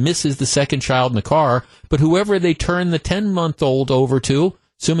everybody misses the second child in the car, but whoever they turn the 10-month-old over to,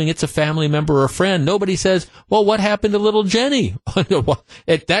 assuming it's a family member or a friend, nobody says, well, what happened to little Jenny?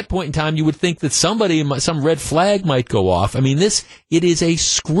 At that point in time, you would think that some red flag might go off. I mean, it is a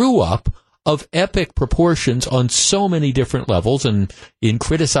screw-up of epic proportions on so many different levels, and in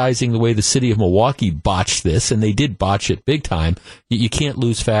criticizing the way the city of Milwaukee botched this, and they did botch it big time, you can't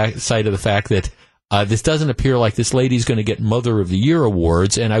lose sight of the fact that this doesn't appear like this lady's going to get Mother of the Year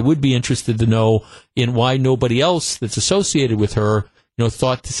awards, and I would be interested to know in why nobody else that's associated with her,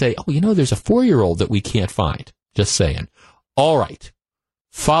 thought to say, oh, there's a 4-year-old that we can't find. Just saying. All right.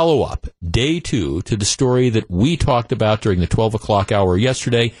 Follow up, day 2 to the story that we talked about during the 12 o'clock hour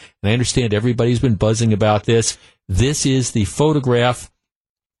yesterday, and I understand everybody's been buzzing about this. This is the photograph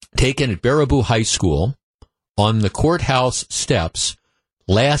taken at Baraboo High School on the courthouse steps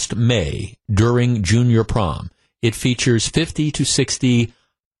last May during junior prom. It features 50 to 60,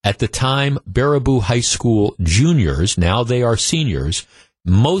 at the time, Baraboo High School juniors. Now they are seniors,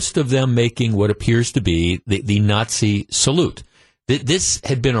 most of them making what appears to be the Nazi salute. This picture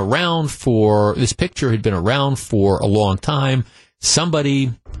had been around for a long time.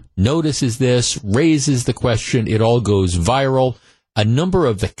 Somebody notices this, raises the question, it all goes viral. A number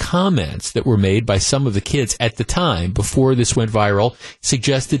of the comments that were made by some of the kids at the time, before this went viral,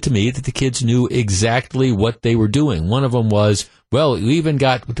 suggested to me that the kids knew exactly what they were doing. One of them was, well, we even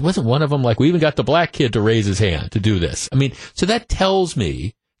got the black kid to raise his hand to do this. I mean, so that tells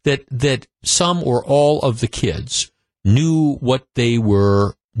me that some or all of the kids knew what they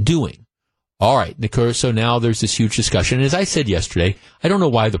were doing. All right, so now there's this huge discussion. And as I said yesterday, I don't know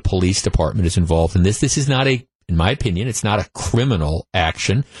why the police department is involved in this. This is not in my opinion, it's not a criminal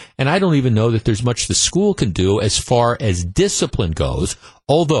action. And I don't even know that there's much the school can do as far as discipline goes.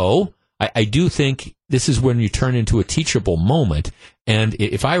 Although I do think this is when you turn into a teachable moment. And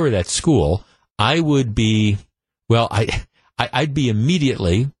if I were that school, I would be, I'd be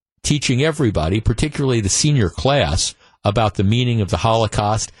immediately teaching everybody, particularly the senior class, about the meaning of the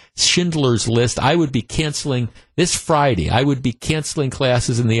Holocaust. Schindler's List. I would be canceling this Friday. I would be canceling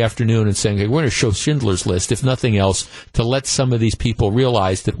classes in the afternoon and saying, hey, we're going to show Schindler's List, if nothing else, to let some of these people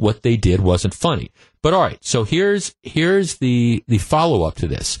realize that what they did wasn't funny. But all right, so here's the follow-up to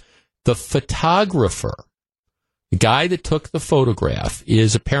this. The photographer, the guy that took the photograph,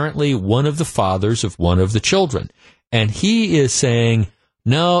 is apparently one of the fathers of one of the children. And he is saying,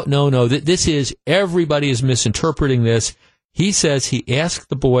 no, this is, everybody is misinterpreting this. He says he asked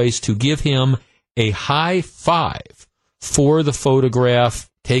the boys to give him a high five for the photograph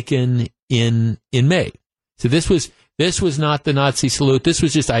taken in May. So this was not the Nazi salute. This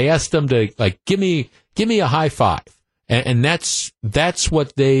was just, I asked them to, like, give me a high five. And that's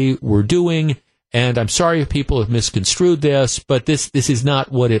what they were doing. And I'm sorry if people have misconstrued this, but this is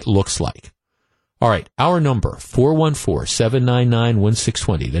not what it looks like. All right, our number,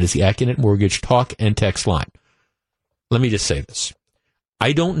 414-799-1620. That is the Accunet Mortgage talk and text line. Let me just say this.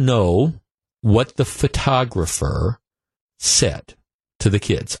 I don't know what the photographer said to the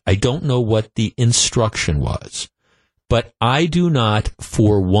kids. I don't know what the instruction was. But I do not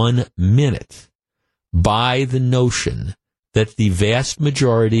for 1 minute buy the notion that the vast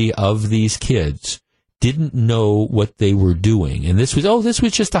majority of these kids didn't know what they were doing. And this was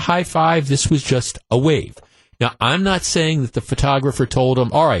just a high five. This was just a wave. Now, I'm not saying that the photographer told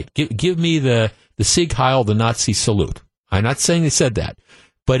them, all right, give me the Sieg Heil, the Nazi salute. I'm not saying they said that.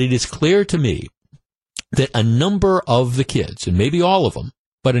 But it is clear to me that a number of the kids, and maybe all of them,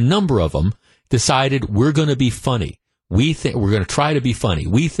 but a number of them decided we're going to be funny. We're going to try to be funny.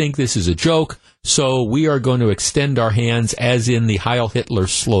 We think this is a joke, so we are going to extend our hands as in the Heil Hitler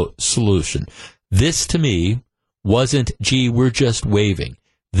solution. This, to me, wasn't, gee, we're just waving.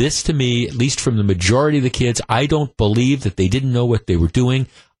 This, to me, at least from the majority of the kids, I don't believe that they didn't know what they were doing.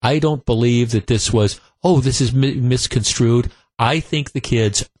 I don't believe that this was, this is misconstrued. I think the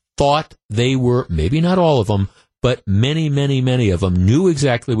kids thought they were, maybe not all of them, but many, many, many of them knew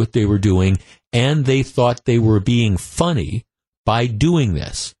exactly what they were doing, and they thought they were being funny by doing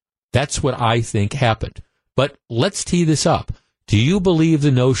this. That's what I think happened. But let's tee this up. Do you believe the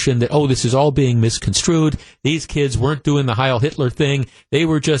notion that, this is all being misconstrued? These kids weren't doing the Heil Hitler thing. They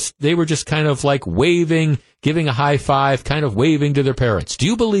were just kind of like waving, giving a high five, kind of waving to their parents. Do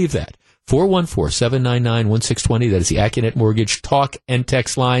you believe that? 414-799-1620. That is the Accunet Mortgage talk and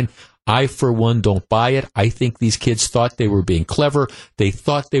text line. I, for one, don't buy it. I think these kids thought they were being clever. They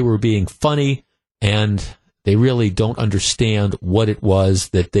thought they were being funny, and they really don't understand what it was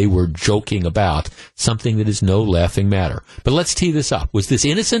that they were joking about, something that is no laughing matter. But let's tee this up. Was this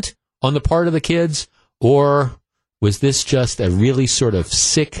innocent on the part of the kids, or was this just a really sort of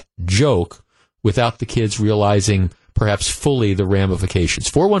sick joke without the kids realizing perhaps fully the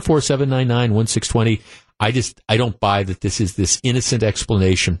ramifications? 414-799-1620. I don't buy that this is this innocent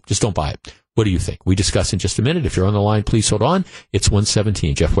explanation. Just don't buy it. What do you think? We discuss in just a minute. If you're on the line, please hold on. It's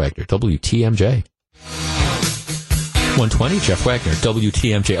 117. Jeff Wagner, WTMJ. 120, Jeff Wagner,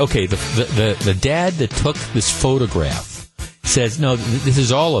 WTMJ. Okay, the dad that took this photograph says, no, this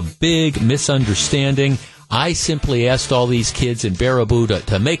is all a big misunderstanding. I simply asked all these kids in Baraboo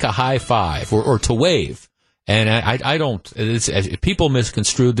to make a high five or to wave. And I don't, if people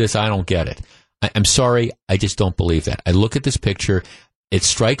misconstrued this, I don't get it. I'm sorry, I just don't believe that. I look at this picture, it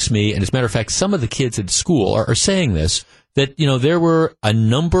strikes me, and as a matter of fact, some of the kids at school are saying this, that, there were a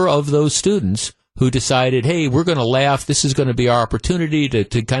number of those students who decided, hey, we're going to laugh, this is going to be our opportunity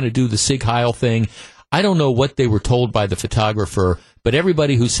to kind of do the Sieg Heil thing. I don't know what they were told by the photographer, but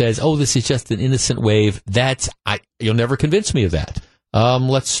everybody who says, this is just an innocent wave, you'll never convince me of that.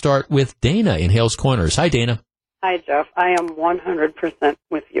 Let's start with Dana in Hales Corners. Hi, Dana. Hi, Jeff. I am 100%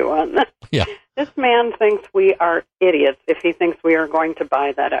 with you on this. Yeah. This man thinks we are idiots if he thinks we are going to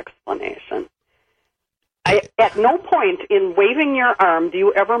buy that explanation. At no point in waving your arm do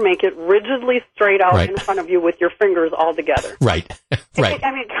you ever make it rigidly straight out in front of you with your fingers all together. Right. Right.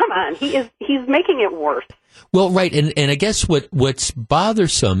 I mean, come on. He's making it worse. Well, right, and I guess what's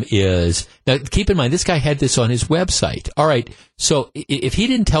bothersome is, now keep in mind, this guy had this on his website. All right, so if he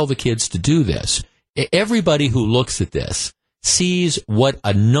didn't tell the kids to do this, everybody who looks at this sees what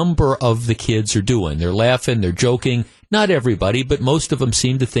a number of the kids are doing. They're laughing, they're joking. Not everybody, but most of them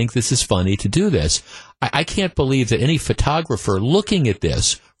seem to think this is funny to do this. I can't believe that any photographer looking at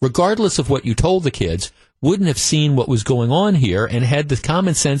this, regardless of what you told the kids, wouldn't have seen what was going on here and had the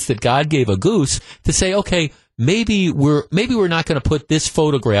common sense that God gave a goose to say, okay, maybe we're not going to put this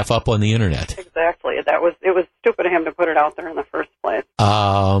photograph up on the internet. Exactly. It was stupid of him to put it out there in the first place.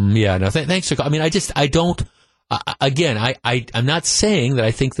 Yeah. No. Thanks for. I mean, I don't. again, I'm not saying that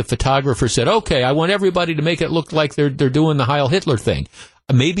I think the photographer said, okay, I want everybody to make it look like they're doing the Heil Hitler thing.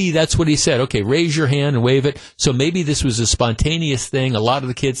 Maybe that's what he said. Okay, raise your hand and wave it. So maybe this was a spontaneous thing. A lot of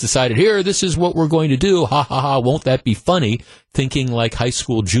the kids decided, here, this is what we're going to do. Ha, ha, ha. Won't that be funny? Thinking like high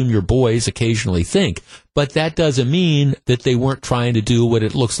school junior boys occasionally think. But that doesn't mean that they weren't trying to do what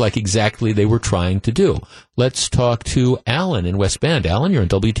it looks like exactly they were trying to do. Let's talk to Alan in West Bend. Alan, you're in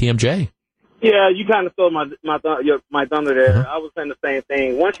WTMJ. Yeah, you kind of stole my thunder there. I was saying the same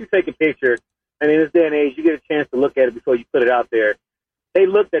thing. Once you take a picture, and in this day and age, you get a chance to look at it before you put it out there. They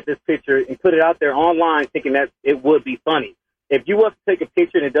looked at this picture and put it out there online thinking that it would be funny. If you want to take a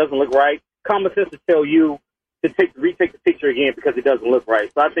picture and it doesn't look right, common sense would tell you to retake the picture again because it doesn't look right.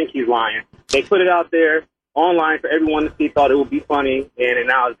 So I think he's lying. They put it out there online for everyone to see, thought it would be funny, and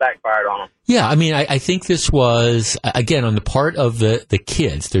now it's backfired on them. Yeah, I mean, I think this was, again, on the part of the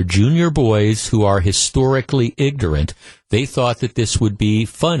kids. They're junior boys who are historically ignorant. They thought that this would be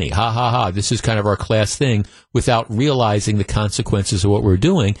funny. Ha, ha, ha. This is kind of our class thing without realizing the consequences of what we're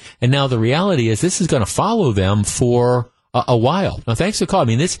doing. And now the reality is this is going to follow them for a while. Now, thanks for calling.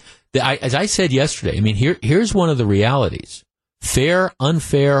 I mean, as I said yesterday, I mean, here's one of the realities. Fair,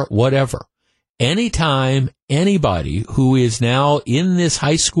 unfair, whatever. Anytime anybody who is now in this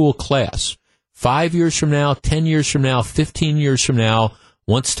high school class, 5 years from now, 10 years from now, 15 years from now,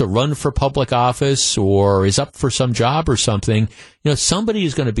 wants to run for public office or is up for some job or something, somebody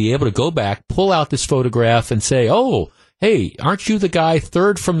is going to be able to go back, pull out this photograph and say, oh, hey, aren't you the guy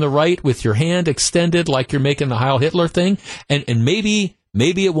third from the right with your hand extended like you're making the Heil Hitler thing? And maybe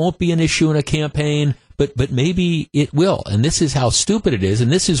it won't be an issue in a campaign, but maybe it will. And this is how stupid it is.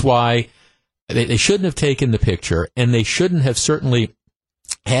 And this is why they shouldn't have taken the picture, and they shouldn't have certainly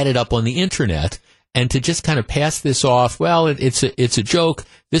had it up on the internet. And to just kind of pass this off, well, it's a joke.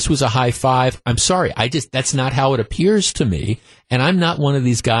 This was a high five. I'm sorry. That's not how it appears to me. And I'm not one of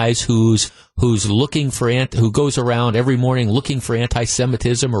these guys who's looking for who goes around every morning looking for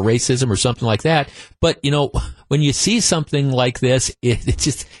anti-Semitism or racism or something like that. But, when you see something like this,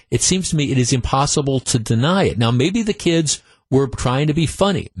 it seems to me it is impossible to deny it. Now, maybe the kids were trying to be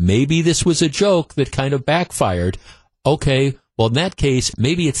funny. Maybe this was a joke that kind of backfired. Okay. Well, in that case,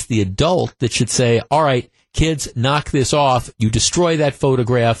 maybe it's the adult that should say, all right, kids, knock this off. You destroy that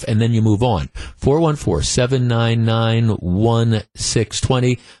photograph, and then you move on.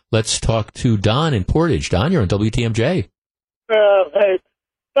 414-799-1620. Let's talk to Don in Portage. Don, you're on WTMJ. Hey,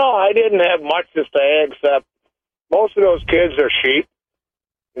 no, I didn't have much to say, except most of those kids are sheep.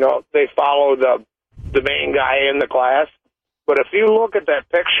 They follow the main guy in the class. But if you look at that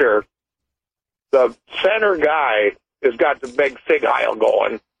picture, the center guy has got the big Sig Heil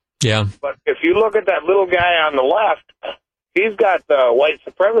going. Yeah. But if you look at that little guy on the left, he's got the white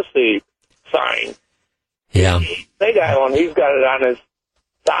supremacy sign. Yeah. Sig Heil, and he's got it on his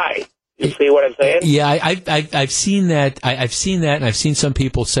thigh. You see what I'm saying? Yeah, I've seen that. I've seen that, and I've seen some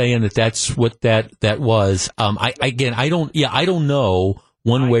people saying that that's what that was. I don't know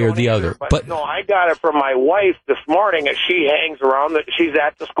one way or the other. But no, I got it from my wife this morning, and she hangs around. She's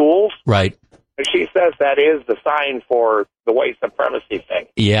at the schools. Right. And she says that is the sign for the white supremacy thing.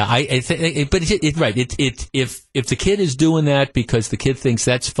 Yeah, but if the kid is doing that because the kid thinks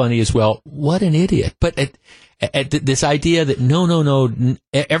that's funny as well, what an idiot. But this idea that no,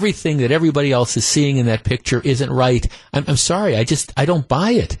 everything that everybody else is seeing in that picture isn't right. I'm sorry, I don't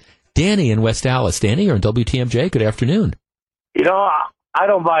buy it. Danny in West Dallas. Danny, you're on WTMJ. Good afternoon. I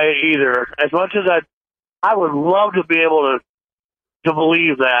don't buy it either. As much as I would love to be able to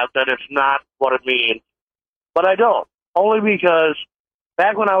believe that it's not what it means. But I don't. Only because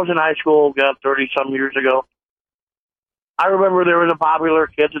back when I was in high school, 30-some years ago, I remember there was a popular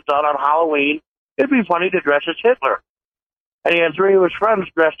kid that thought on Halloween it'd be funny to dress as Hitler. And he had three of his friends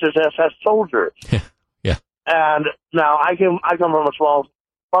dressed as SS soldiers. Yeah. And now I come from a small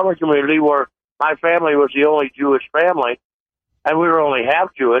farming community where my family was the only Jewish family, and we were only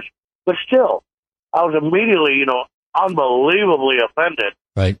half Jewish, but still, I was immediately, unbelievably offended.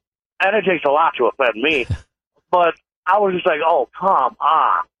 Right. And it takes a lot to offend me. But I was just like, oh, come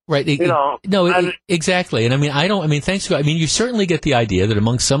on. Right. Exactly. And thanks to God. You certainly get the idea that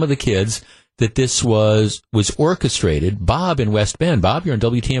among some of the kids that this was orchestrated. Bob in West Bend. Bob, you're on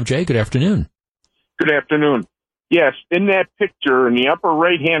WTMJ. Good afternoon. Good afternoon. Yes, in that picture, in the upper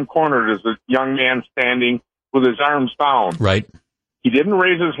right-hand corner, there's a young man standing with his arms down. Right. He didn't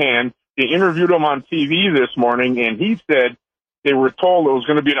raise his hand. They interviewed him on TV this morning, and he said they were told it was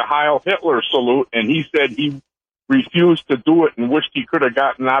going to be the Heil Hitler salute, and he said he refused to do it and wished he could have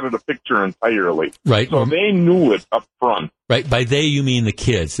gotten out of the picture entirely. Right. So they knew it up front. Right. By they, you mean the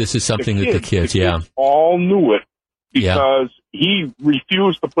kids. This is something that the kids, all knew it because he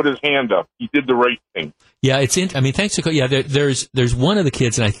refused to put his hand up. He did the right thing. Yeah, thanks to, there's one of the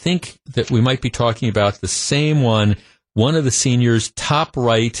kids, and I think that we might be talking about the same one of the seniors, top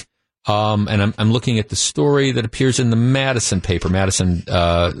right, and I'm looking at the story that appears in the Madison paper,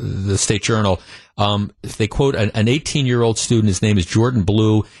 the State Journal. They quote an 18-year-old student. His name is Jordan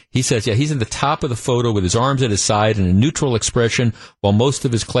Blue. He says, he's in the top of the photo with his arms at his side and a neutral expression while most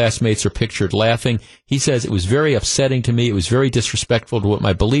of his classmates are pictured laughing. He says, it was very upsetting to me. It was very disrespectful to what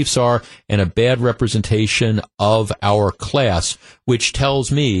my beliefs are and a bad representation of our class, which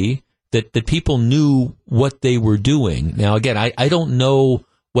tells me that people knew what they were doing. Now, again, I don't know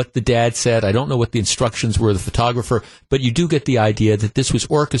what the dad said. I don't know what the instructions were of the photographer, but you do get the idea that this was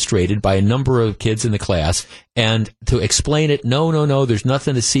orchestrated by a number of kids in the class. And to explain it, no, there's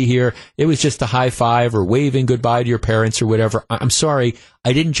nothing to see here. It was just a high five or waving goodbye to your parents or whatever. I'm sorry,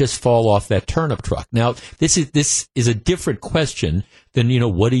 I didn't just fall off that turnip truck. Now, this is a different question than,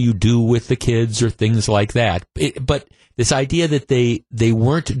 what do you do with the kids or things like that. But this idea that they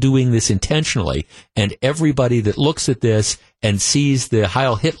weren't doing this intentionally, and everybody that looks at this and sees the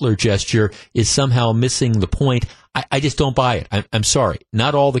Heil Hitler gesture is somehow missing the point, I just don't buy it. I'm sorry.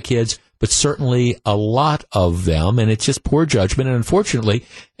 Not all the kids, but certainly a lot of them, and it's just poor judgment. And unfortunately,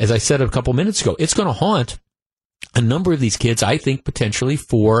 as I said a couple minutes ago, it's going to haunt a number of these kids, I think, potentially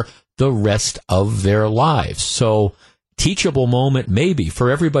for the rest of their lives. So, teachable moment maybe for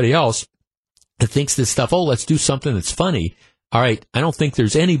everybody else that thinks this stuff, let's do something that's funny. All right, I don't think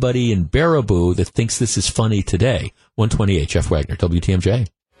there's anybody in Baraboo that thinks this is funny today. 128, Jeff Wagner, WTMJ.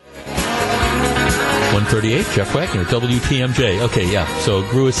 138, Jeff Wagner, WTMJ. Okay, yeah. So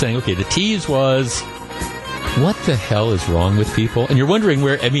Gru is saying, the tease was, what the hell is wrong with people? And you're wondering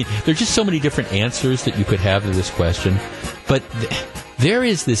where, there's just so many different answers that you could have to this question. But there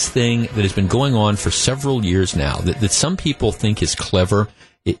is this thing that has been going on for several years now that some people think is clever.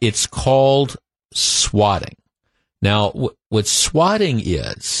 It's called swatting. Now, what swatting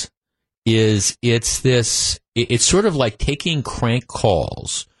is it's sort of like taking crank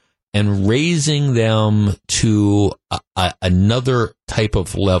calls and raising them to another type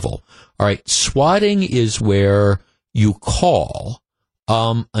of level. All right, swatting is where you call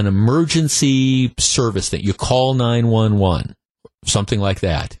an emergency service that you call 911, something like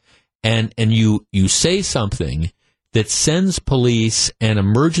that, and you say something that sends police and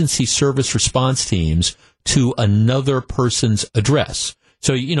emergency service response teams to another person's address.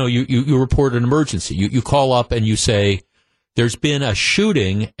 So, you report an emergency. You call up and you say, there's been a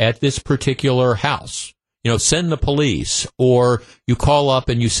shooting at this particular house. Send the police. Or you call up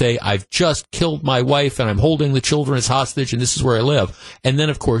and you say, I've just killed my wife and I'm holding the children as hostage and this is where I live. And then,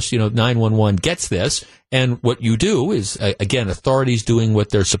 of course, 911 gets this. And what you do is, again, authorities doing what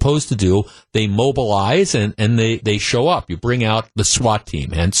they're supposed to do. They mobilize and they show up. You bring out the SWAT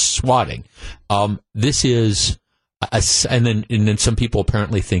team and swatting. This is, and then some people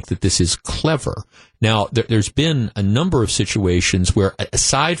apparently think that this is clever. Now, there's been a number of situations where,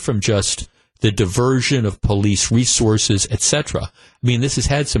 aside from just the diversion of police resources, etc., this has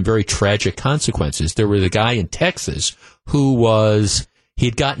had some very tragic consequences. There was a guy in Texas he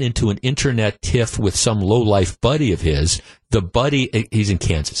had gotten into an internet tiff with some low-life buddy of his. The buddy, he's in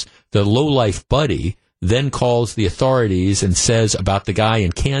Kansas. The low-life buddy then calls the authorities and says about the guy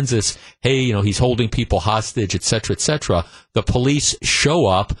in Kansas, hey, he's holding people hostage, et cetera, et cetera. The police show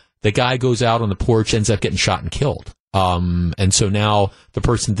up. The guy goes out on the porch, ends up getting shot and killed. And so now the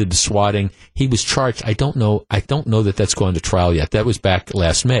person did the swatting. He was charged. I don't know that that's going to trial yet. That was back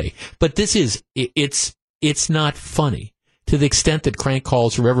last May. But it's not funny. To the extent that crank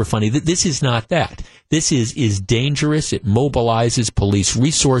calls are ever funny, this is not that. This is dangerous. It mobilizes police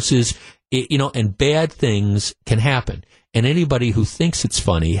resources, and bad things can happen. And anybody who thinks it's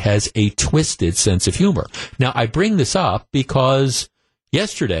funny has a twisted sense of humor. Now, I bring this up because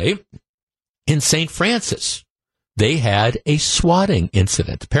yesterday in St. Francis, they had a swatting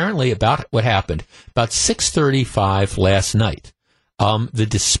incident. Apparently, about what happened about 6:35 last night. The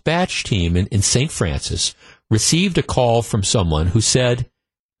dispatch team in St. Francis received a call from someone who said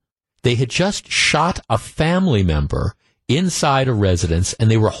they had just shot a family member inside a residence and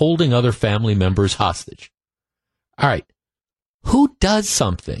they were holding other family members hostage. All right. Who does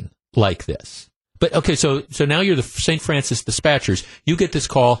something like this? But okay, so now you're the St. Francis dispatchers. You get this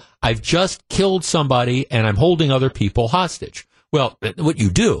call, I've just killed somebody and I'm holding other people hostage. Well, what you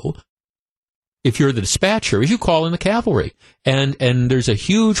do if you're the dispatcher, is you call in the cavalry. And there's a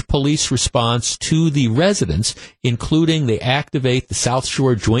huge police response to the residents, including they activate the South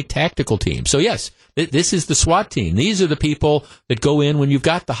Shore Joint Tactical Team. So yes, this is the SWAT team. These are the people that go in when you've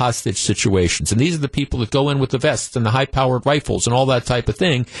got the hostage situations. And these are the people that go in with the vests and the high-powered rifles and all that type of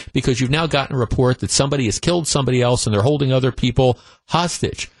thing, because you've now gotten a report that somebody has killed somebody else and they're holding other people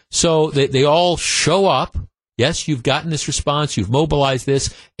hostage. So they all show up. Yes, you've gotten this response. You've mobilized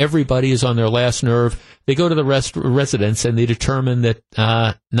this. Everybody is on their last nerve. They go to the residence and they determine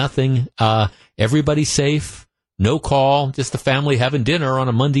that nothing. Everybody's safe. No call. Just the family having dinner on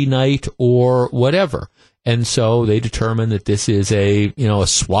a Monday night or whatever. And so they determine that this is a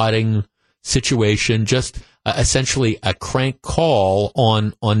swatting situation. Just essentially a crank call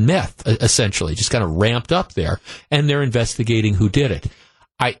on meth. Essentially, just kind of ramped up there. And they're investigating who did it.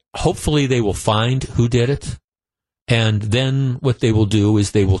 Hopefully they will find who did it. And then what they will do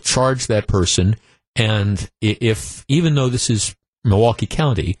is they will charge that person. And even though this is Milwaukee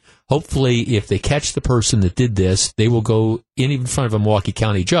County, hopefully if they catch the person that did this, they will go in front of a Milwaukee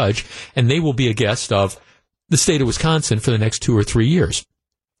County judge, and they will be a guest of the state of Wisconsin for the next 2 or 3 years.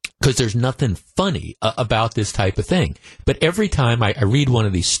 Because there's nothing funny about this type of thing. But every time I read one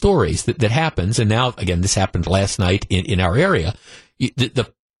of these stories that happens, and now, again, this happened last night in our area,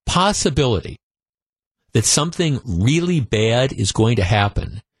 the possibility that something really bad is going to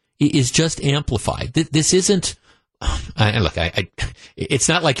happen is just amplified. This isn't. Look, it's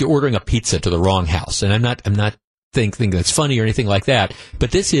not like you're ordering a pizza to the wrong house, and I'm not thinking that's funny or anything like that.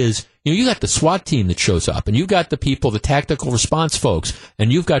 But this is, you got the SWAT team that shows up, and you got the people, the tactical response folks,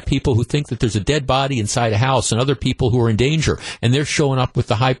 and you've got people who think that there's a dead body inside a house, and other people who are in danger, and they're showing up with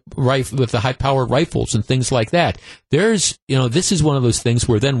the high-powered rifles and things like that. This is one of those things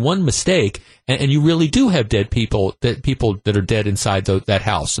where then one mistake, and you really do have dead people that are dead inside that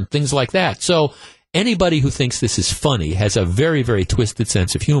house, and things like that. So anybody who thinks this is funny has a very, very twisted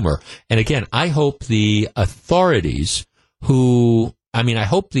sense of humor. And again, I hope the authorities and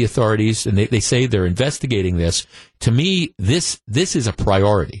they say they're investigating this. To me, this is a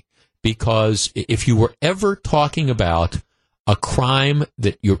priority, because if you were ever talking about a crime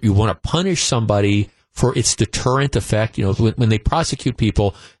that you want to punish somebody for its deterrent effect, when they prosecute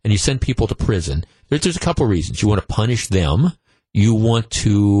people and you send people to prison, there's a couple of reasons. You want to punish them. You want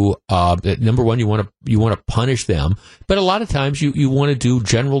to, number one, you want to punish them. But a lot of times you want to do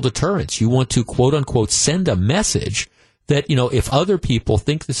general deterrence. You want to, quote unquote, send a message that, if other people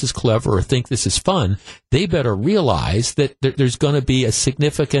think this is clever or think this is fun, they better realize that there's going to be a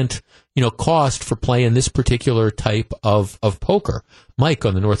significant, cost for playing this particular type of poker. Mike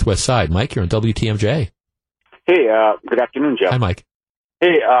on the Northwest Side. Mike, you're on WTMJ. Hey, good afternoon, Jeff. Hi, Mike.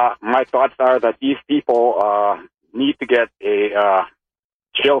 Hey, my thoughts are that these people need to get a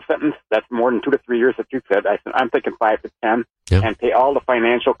jail sentence that's more than 2 to 3 years that you said. I'm thinking 5 to 10, and pay all the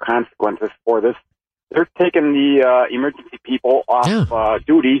financial consequences for this. They're taking the emergency people off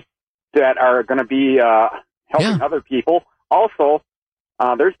duty that are going to be helping other people. Also,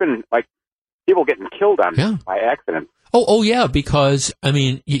 there's been people getting killed by accident. Oh, yeah, because,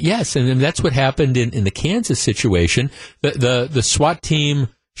 yes, and that's what happened in the Kansas situation. The SWAT team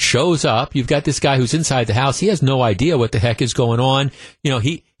shows up. You've got this guy who's inside the house. He has no idea what the heck is going on.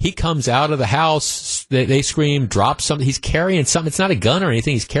 He comes out of the house. They scream, drop something. He's carrying something. It's not a gun or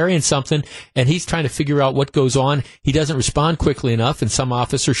anything. He's carrying something, and he's trying to figure out what goes on. He doesn't respond quickly enough, and some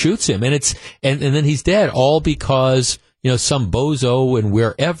officer shoots him, and then he's dead, all because some bozo and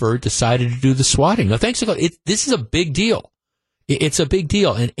wherever decided to do the swatting. Now, thanks to God, this is a big deal. It's a big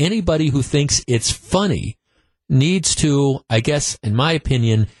deal, and anybody who thinks it's funny needs to, I guess, in my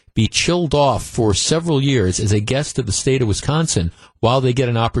opinion, be chilled off for several years as a guest of the state of Wisconsin while they get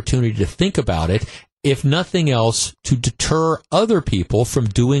an opportunity to think about it, if nothing else, to deter other people from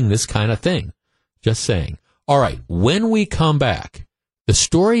doing this kind of thing. Just saying. All right, when we come back, the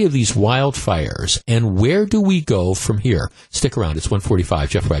story of these wildfires, and where do we go from here? Stick around. It's 1:45.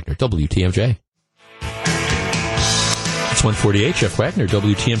 Jeff Wagner, WTMJ. It's 1:48. Jeff Wagner,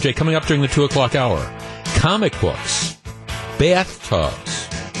 WTMJ. Coming up during the 2 o'clock hour. Comic books, bathtubs,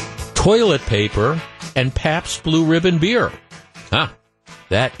 toilet paper, and Pabst Blue Ribbon beer.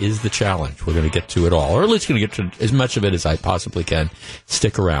 That is the challenge. We're going to get to it all, or at least going to get to as much of it as I possibly can.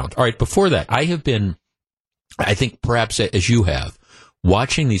 Stick around. All right, before that, I have been, I think perhaps as you have,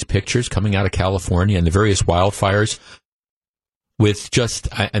 watching these pictures coming out of California and the various wildfires with just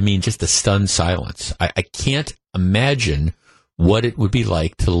a stunned silence. I can't imagine what it would be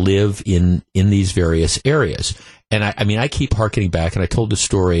like to live in these various areas. And I keep harkening back, and I told the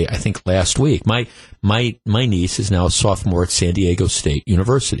story, I think, last week. My niece is now a sophomore at San Diego State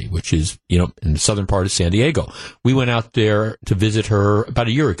University, which is, in the southern part of San Diego. We went out there to visit her about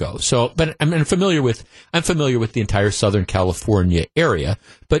a year ago. So, but I'm familiar with the entire Southern California area,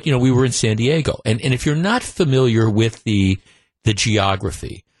 but, we were in San Diego. And if you're not familiar with the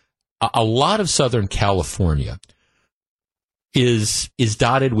geography, a lot of Southern California is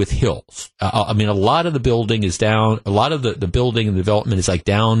dotted with hills. A lot of the building is down, a lot of the building and development is like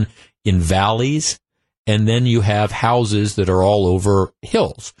down in valleys, and then you have houses that are all over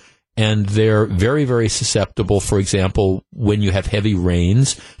hills. And they're very, very susceptible, for example, when you have heavy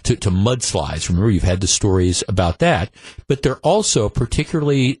rains, to mudslides. Remember, you've had the stories about that. But they're also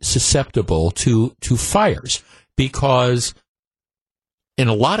particularly susceptible to fires, because in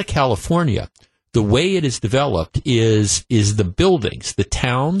a lot of California, the way it is developed is the buildings, the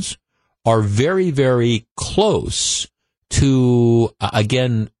towns are very, very close to,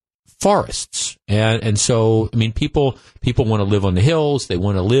 again, forests. And so, people want to live on the hills. They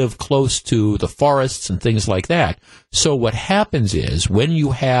want to live close to the forests and things like that. So what happens is, when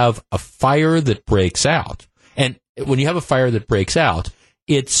you have a fire that breaks out, and when you have a fire that breaks out,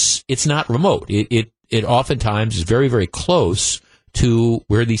 it's not remote. It oftentimes is very, very close to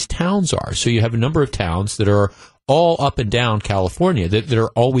where these towns are. So you have a number of towns that are all up and down California that are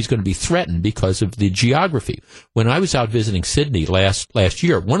always going to be threatened because of the geography. When I was out visiting Sydney last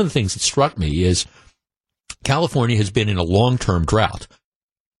year, one of the things that struck me is California has been in a long-term drought.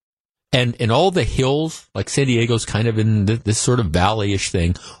 And all the hills, like San Diego's kind of in this sort of valley-ish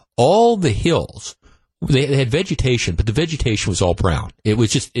thing, all the hills, they had vegetation, but the vegetation was all brown. It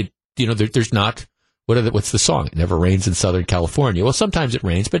was just, there's not... What's the song? It never rains in Southern California. Well, sometimes it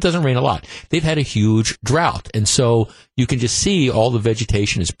rains, but it doesn't rain a lot. They've had a huge drought. And so you can just see all the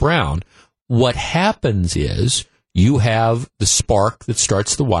vegetation is brown. What happens is you have the spark that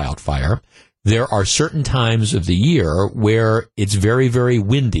starts the wildfire. There are certain times of the year where it's very, very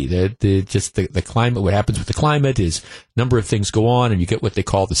windy. The climate, what happens with the climate is a number of things go on, and you get what they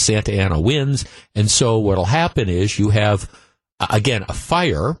call the Santa Ana winds. And so what'll happen is you have, again, a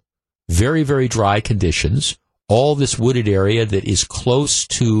fire, very, very dry conditions, all this wooded area that is close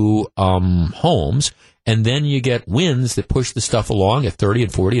to homes, and then you get winds that push the stuff along at 30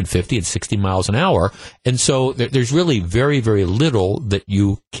 and 40 and 50 and 60 miles an hour. And so there's really very, very little that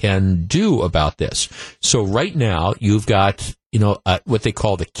you can do about this. So right now you've got, what they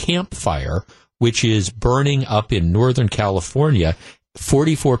call the campfire, which is burning up in Northern California.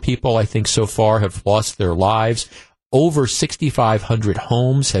 44 people, I think, so far have lost their lives. Over 6,500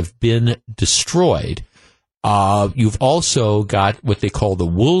 homes have been destroyed. You've also got what they call the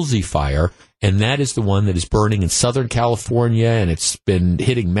Woolsey fire, and that is the one that is burning in Southern California, and it's been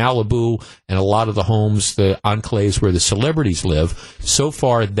hitting Malibu and a lot of the homes, the enclaves where the celebrities live. So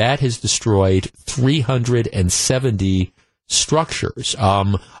far, that has destroyed 370 structures.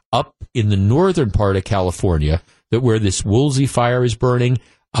 Up in the northern part of California, where this Woolsey fire is burning,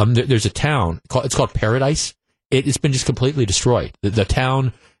 there's a town, it's called Paradise. It's been just completely destroyed. The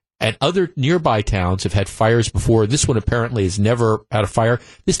town and other nearby towns have had fires before. This one apparently has never had a fire.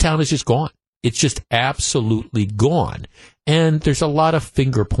 This town is just gone. It's just absolutely gone. And there's a lot of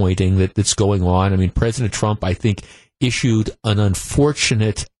finger pointing that's going on. President Trump, I think, issued an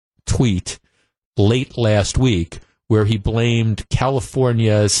unfortunate tweet late last week where he blamed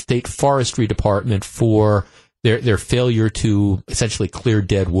California's State Forestry Department for their failure to essentially clear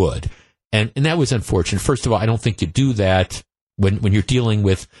dead wood. And that was unfortunate. First of all, I don't think you do that when you're dealing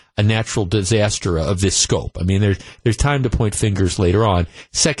with a natural disaster of this scope. There's time to point fingers later on.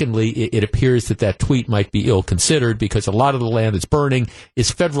 Secondly, it appears that tweet might be ill-considered, because a lot of the land that's burning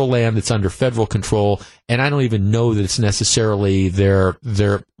is federal land that's under federal control, and I don't even know that it's necessarily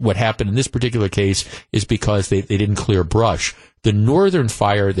what happened in this particular case is because they didn't clear brush. The northern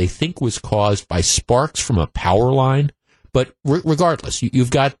fire, they think, was caused by sparks from a power line. But regardless,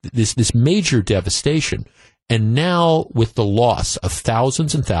 you've got this major devastation, and now with the loss of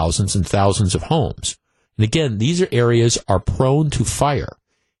thousands and thousands and thousands of homes. And again, these areas are prone to fire.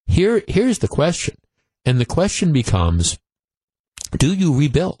 Here's the question, and the question becomes, do you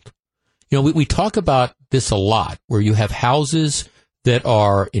rebuild? We talk about this a lot, where you have houses that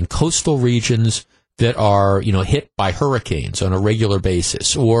are in coastal regions that are, hit by hurricanes on a regular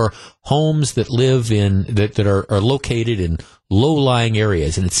basis, or homes that live in, that are located in low-lying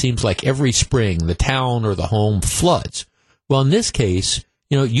areas, and it seems like every spring the town or the home floods. Well, in this case,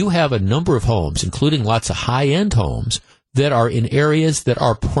 you have a number of homes, including lots of high-end homes, that are in areas that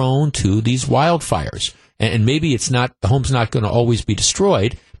are prone to these wildfires. And maybe the home's not going to always be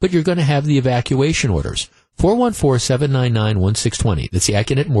destroyed, but you're going to have the evacuation orders. 414-799-1620. That's the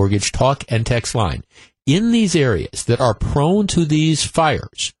Accunet Mortgage talk and text line. In these areas that are prone to these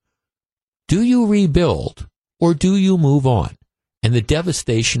fires, do you rebuild or do you move on? And the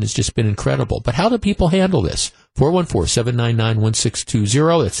devastation has just been incredible. But how do people handle this?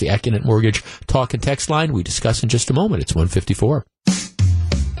 414-799-1620. That's the Accunet Mortgage talk and text line. We discuss in just a moment. It's 154.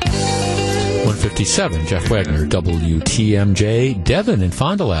 157, Jeff Wagner, WTMJ. Devin in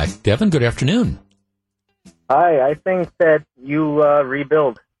Fond du Lac. Devin, good afternoon. Hi, I think that you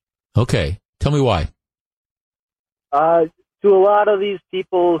rebuild. Okay. Tell me why. To a lot of these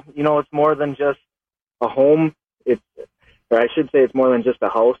people, it's more than just a home. It's more than just a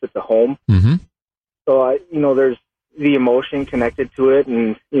house. It's a home. Mm-hmm. So, there's the emotion connected to it,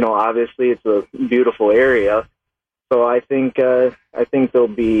 and, obviously it's a beautiful area. So I think there'll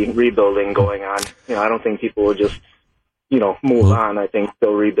be rebuilding going on. I don't think people will just, move on. I think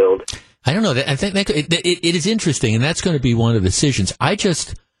they'll rebuild. I don't know. I think it is interesting, and that's going to be one of the decisions. I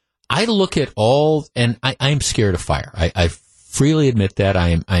look at all, and I'm scared of fire. I freely admit that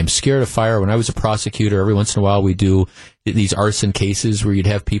I'm scared of fire. When I was a prosecutor, every once in a while we do these arson cases where you'd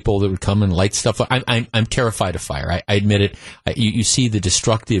have people that would come and light stuff up. I'm terrified of fire. I admit it. You see the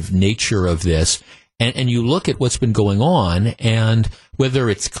destructive nature of this. And you look at what's been going on, and whether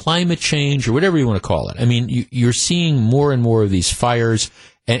it's climate change or whatever you want to call it, I mean, you're seeing more and more of these fires,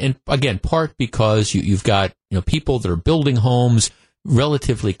 and again, part because you've got people that are building homes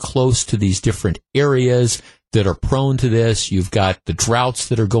relatively close to these different areas that are prone to this. You've got the droughts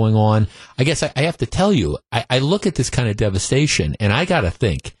that are going on. I guess I have to tell you, I look at this kind of devastation, and I got to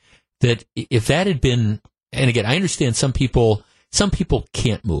think that if that had been, and again, I understand some people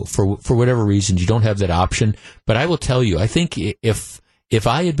can't move for whatever reason. You don't have that option. But I will tell you, I think if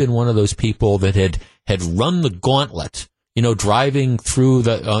I had been one of those people that had run the gauntlet, driving through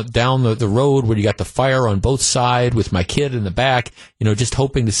down the road where you got the fire on both sides with my kid in the back, just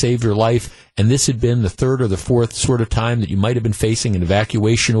hoping to save your life, and this had been the third or the fourth sort of time that you might have been facing an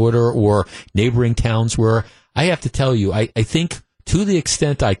evacuation order or neighboring towns were, I have to tell you, I think to the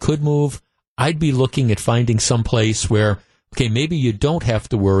extent I could move, I'd be looking at finding some place where, okay, maybe you don't have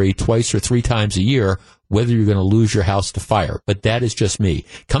to worry twice or three times a year whether you're going to lose your house to fire. But that is just me.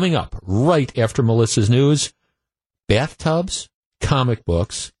 Coming up right after Melissa's news, bathtubs, comic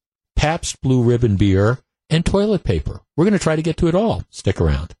books, Pabst Blue Ribbon beer, and toilet paper. We're going to try to get to it all. Stick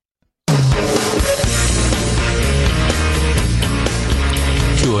around.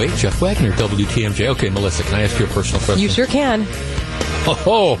 208, Jeff Wagner, WTMJ. Okay, Melissa, can I ask you a personal question? You sure can.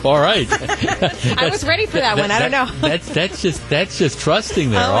 Oh, all right. I was ready for that one. I don't know. That's just trusting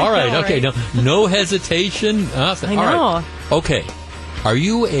there. Oh, all right. know, Okay. right? No hesitation. I know. All right. Okay. Are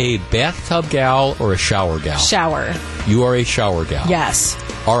you a bathtub gal or a shower gal? Shower. You are a shower gal. Yes.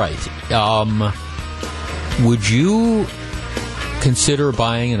 All right. Would you consider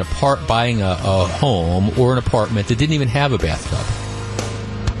buying a home or an apartment that didn't even have a bathtub?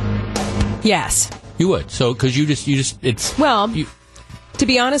 Yes. You would. So because you just it's well. To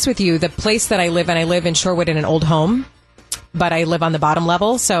be honest with you, the place that I live in Shorewood in an old home, but I live on the bottom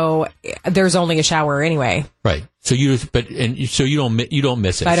level, so there's only a shower anyway. Right. So you don't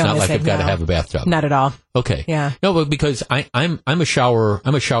miss it. I don't it's not miss like it, I've got to no. have a bathtub. Not at all. Okay. Yeah. No, but because I'm a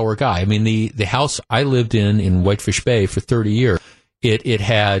shower guy. I mean the house I lived in Whitefish Bay for 30 years, it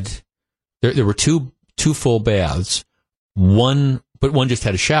had there were two full baths. One just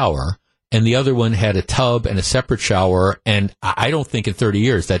had a shower. And the other one had a tub and a separate shower, and I don't think in 30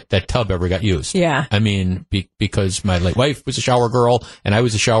 years that tub ever got used. Yeah. I mean, because my late wife was a shower girl, and I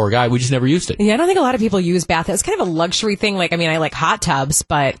was a shower guy, we just never used it. Yeah, I don't think a lot of people use bathtubs. It's kind of a luxury thing. I like hot tubs,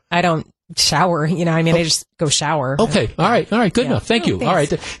 but I don't shower. I just go shower. Okay. All right. Good enough. Thank you. Thanks. All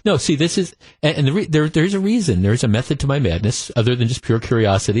right. No, see, this is, and there's a reason. There's a method to my madness other than just pure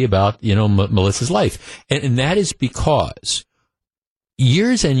curiosity about, Melissa's life. And that is because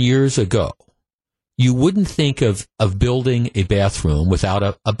years and years ago, you wouldn't think of building a bathroom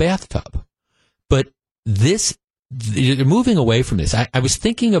without a bathtub. But they're moving away from this. I was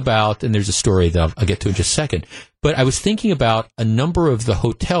thinking about, and there's a story that I'll get to in just a second, but I was thinking about a number of the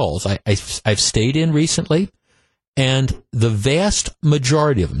hotels I've stayed in recently, and the vast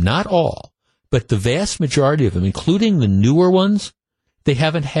majority of them, not all, but the vast majority of them, including the newer ones, they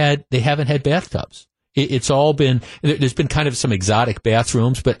haven't had bathtubs. It's all been, there's been kind of some exotic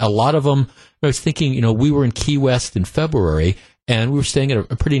bathrooms, but a lot of them, I was thinking, we were in Key West in February, and we were staying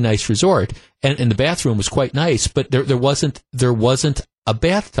at a pretty nice resort, and the bathroom was quite nice, but there wasn't a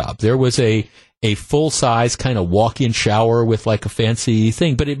bathtub. There was a full-size kind of walk-in shower with like a fancy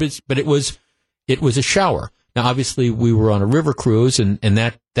thing, but it was it was a shower. Now, obviously, we were on a river cruise, and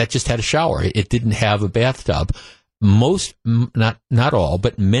that just had a shower. It didn't have a bathtub. Most, not all,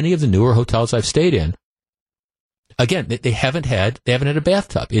 but many of the newer hotels I've stayed in, again, they haven't had a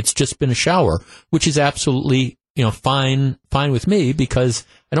bathtub. It's just been a shower, which is absolutely, fine with me, because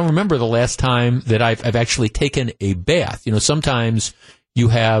I don't remember the last time that I've actually taken a bath. Sometimes you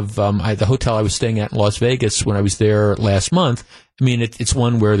have, the hotel I was staying at in Las Vegas when I was there last month, I mean, it's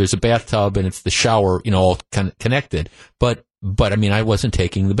one where there's a bathtub and it's the shower, all connected. But I mean, I wasn't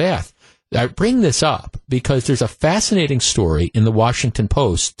taking the bath. I bring this up because there's a fascinating story in the Washington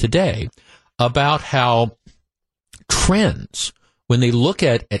Post today about how trends, when they look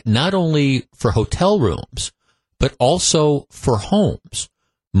at not only for hotel rooms, but also for homes,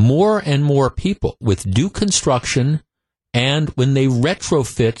 more and more people with new construction and when they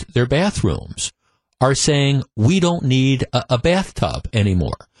retrofit their bathrooms are saying, we don't need a bathtub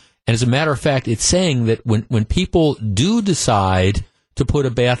anymore. And as a matter of fact, it's saying that when people do decide to put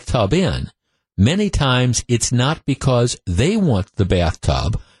a bathtub in, many times it's not because they want the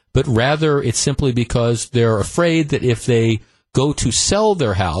bathtub, but rather it's simply because they're afraid that if they go to sell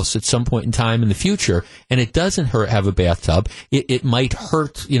their house at some point in time in the future and it doesn't have a bathtub, it might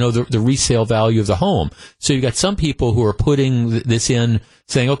hurt, the resale value of the home. So you got some people who are putting this in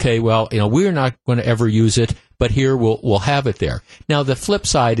saying, okay, well, we're not going to ever use it, but here we'll have it there. Now, the flip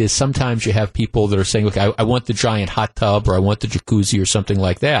side is sometimes you have people that are saying, okay, I want the giant hot tub or I want the jacuzzi or something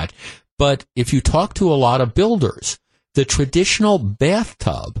like that. But if you talk to a lot of builders, the traditional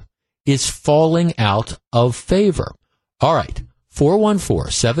bathtub is falling out of favor. All right,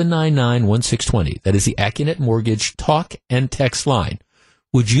 414-799-1620. That is the Accunet Mortgage talk and text line.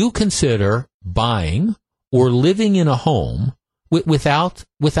 Would you consider buying or living in a home without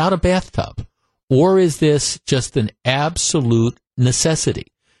a bathtub? Or is this just an absolute necessity?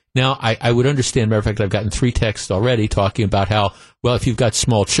 Now, I would understand, matter of fact, I've gotten 3 texts already talking about how, well, if you've got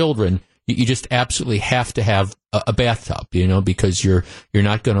small children, you just absolutely have to have a bathtub, because you're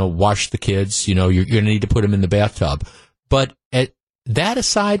not going to wash the kids, you're going to need to put them in the bathtub. But at that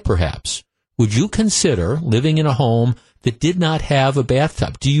aside, perhaps, would you consider living in a home that did not have a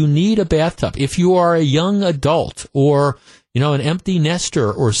bathtub? Do you need a bathtub? If you are a young adult or, an empty nester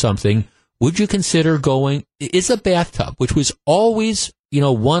or something, would you consider is a bathtub, which was always,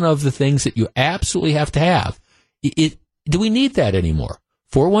 one of the things that you absolutely have to have, do we need that anymore?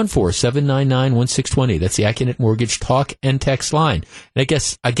 414-799-1620. That's the Accunet Mortgage talk and text line. And I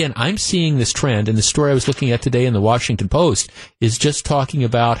guess, again, I'm seeing this trend, and the story I was looking at today in the Washington Post is just talking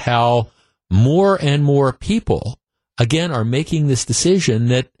about how more and more people, again, are making this decision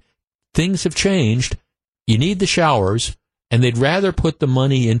that things have changed. You need the showers, and they'd rather put the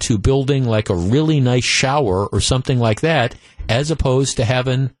money into building like a really nice shower or something like that as opposed to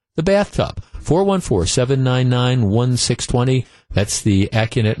having the bathtub. 414-799-1620. That's the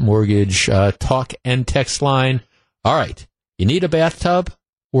Accunet Mortgage talk and text line. All right. You need a bathtub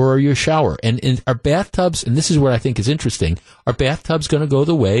or are you a shower? And are bathtubs, and this is what I think is interesting, are bathtubs going to go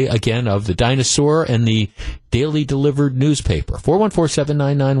the way, again, of the dinosaur and the daily delivered newspaper?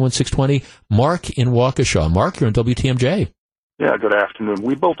 414-799-1620. Mark in Waukesha. Mark, you're on WTMJ. Yeah, good afternoon.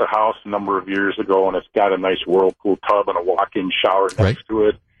 We built a house a number of years ago, and it's got a nice whirlpool tub and a walk-in shower next to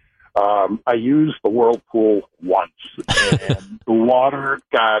it. I used the whirlpool once, and the water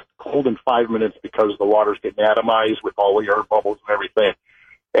got cold in 5 minutes because the water's getting atomized with all the air bubbles and everything.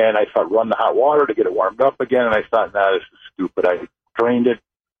 And I thought, run the hot water to get it warmed up again, and I thought, nah, this is stupid. I drained it,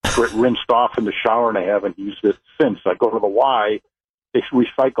 rinsed off in the shower, and I haven't used it since. I go to the Y, they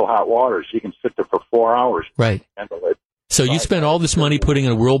recycle hot water, so you can sit there for 4 hours. Right. And handle it. So you spent all this money putting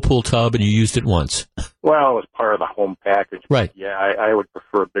in a whirlpool tub, and you used it once. Well, it was part of the home package. Right. Yeah, I would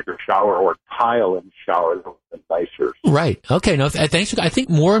prefer a bigger shower or tile in the shower than nicer. Right. Okay. No, thanks. I think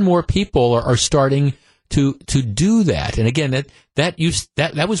more and more people are starting to do that. And again, that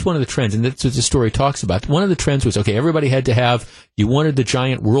was one of the trends, and that's what the story talks about. One of the trends was, okay, everybody had to have, you wanted the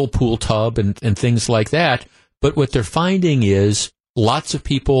giant whirlpool tub and things like that. But what they're finding is lots of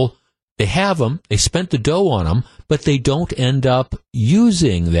people, they have them, they spent the dough on them, but they don't end up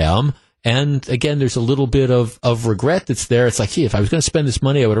using them. And again, there's a little bit of regret that's there. It's like, gee, if I was going to spend this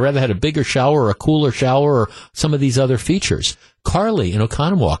money, I would have rather had a bigger shower or a cooler shower or some of these other features. Carly in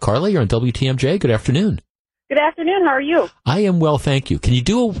Oconomowoc. Carly, you're on WTMJ. Good afternoon. Good afternoon. How are you? I am well, thank you. Can you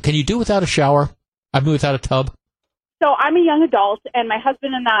do without a shower? I mean, without a tub? So I'm a young adult, and my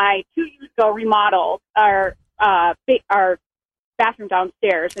husband and I 2 years ago remodeled our bathroom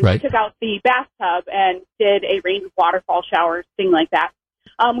downstairs, and right. We took out the bathtub and did a rain waterfall shower, thing like that.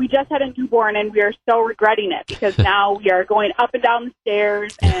 We just had a newborn, and we are so regretting it because now we are going up and down the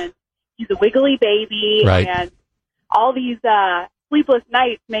stairs and he's a wiggly baby, Right. and all these sleepless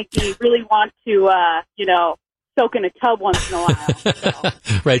nights make me really want to, soak in a tub once in a while. So.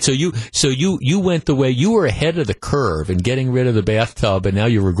 Right. So you went the way, you were ahead of the curve in getting rid of the bathtub, and now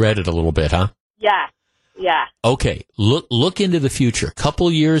you regret it a little bit, huh? Yeah. Yeah. Okay. Look into the future. A couple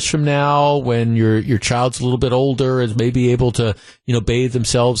years from now, when your child's a little bit older, is maybe able to, bathe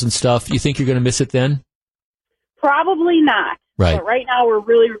themselves and stuff. You think you're going to miss it then? Probably not. Right. But right now we're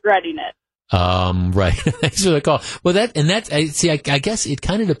really regretting it. Right. Thanks for the call. Well, I guess it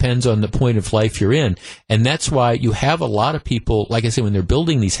kind of depends on the point of life you're in. And that's why you have a lot of people, like I say, when they're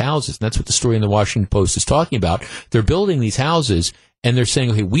building these houses, and that's what the story in the Washington Post is talking about. They're building these houses and they're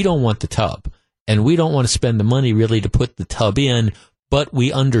saying, okay, we don't want the tub and we don't want to spend the money really to put the tub in, but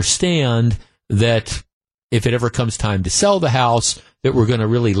we understand that if it ever comes time to sell the house, that we're going to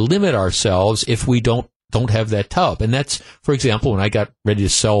really limit ourselves if we don't have that tub. And that's, for example, when I got ready to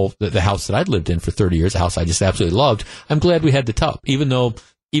sell the house that I'd lived in for 30 years, a house I just absolutely loved, I'm glad we had the tub. Even though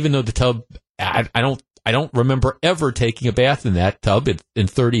the tub, I don't remember ever taking a bath in that tub in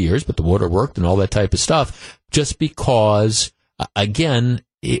 30 years, but the water worked and all that type of stuff, just because, again,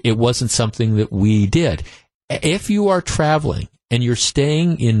 it wasn't something that we did. If you are traveling and you're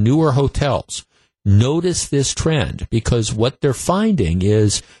staying in newer hotels, notice this trend, because what they're finding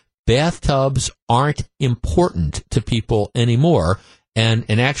is bathtubs aren't important to people anymore. And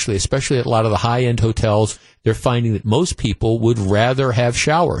actually, especially at a lot of the high-end hotels, they're finding that most people would rather have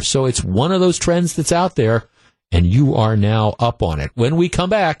showers. So it's one of those trends that's out there, and you are now up on it. When we come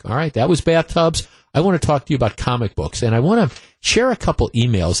back, all right, that was bathtubs. I want to talk to you about comic books, and I want to share a couple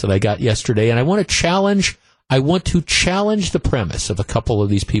emails that I got yesterday, and I want to challenge the premise of a couple of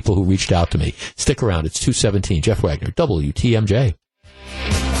these people who reached out to me. Stick around. It's 2:17. Jeff Wagner, WTMJ.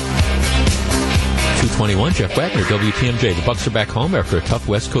 2:21, Jeff Wagner, WTMJ. The Bucs are back home after a tough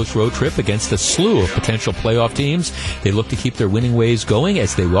West Coast road trip against a slew of potential playoff teams. They look to keep their winning ways going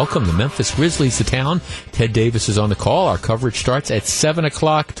as they welcome the Memphis Grizzlies to town. Ted Davis is on the call. Our coverage starts at 7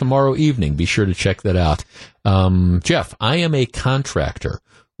 o'clock tomorrow evening. Be sure to check that out. Jeff, I am a contractor.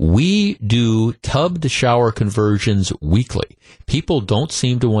 We do tub-to-shower conversions weekly. People don't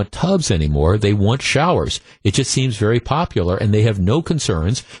seem to want tubs anymore. They want showers. It just seems very popular, and they have no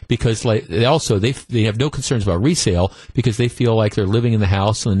concerns because they have no concerns about resale because they feel like they're living in the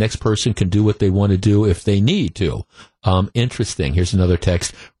house and the next person can do what they want to do if they need to. Interesting. Here's another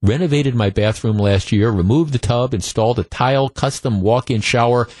text. Renovated my bathroom last year, removed the tub, installed a tile custom walk-in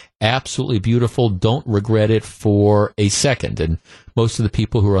shower. Absolutely beautiful. Don't regret it for a second. And most of the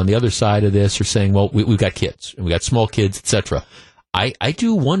people who are on the other side of this are saying, well, we've got kids and we got small kids, etc. I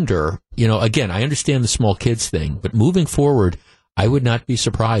do wonder, again, I understand the small kids thing, but moving forward, I would not be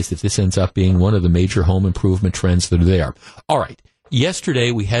surprised if this ends up being one of the major home improvement trends that are there. All right.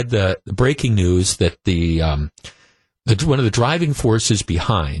 Yesterday we had the breaking news that one of the driving forces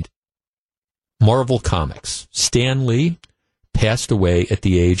behind Marvel Comics, Stan Lee, passed away at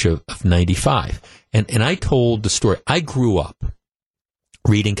the age of 95. And I told the story. I grew up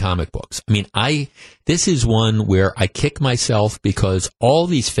reading comic books. I mean, this is one where I kick myself because all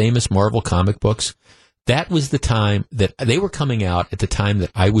these famous Marvel comic books, that was the time that they were coming out at the time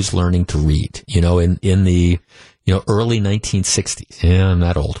that I was learning to read, in the, early 1960s. Yeah, I'm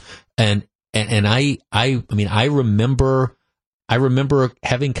that old. And I remember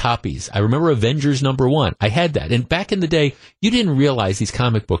having copies. I remember Avengers #1. I had that. And back in the day, you didn't realize these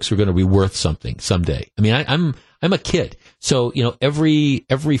comic books were going to be worth something someday. I mean, I'm a kid. So,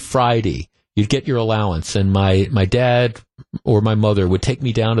 every Friday you'd get your allowance and my dad or my mother would take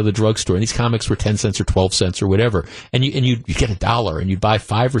me down to the drugstore and these comics were 10 cents or 12 cents or whatever. And you'd get $1 and you'd buy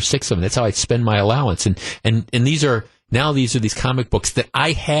 5 or 6 of them. That's how I'd spend my allowance. And these are these comic books that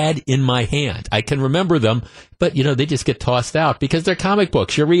I had in my hand. I can remember them, but, they just get tossed out because they're comic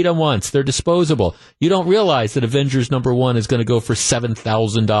books. You read them once. They're disposable. You don't realize that Avengers #1 is going to go for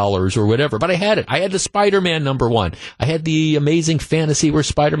 $7,000 or whatever. But I had it. I had the Spider-Man #1. I had the Amazing Fantasy where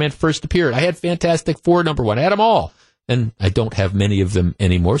Spider-Man first appeared. I had Fantastic Four #1. I had them all. And I don't have many of them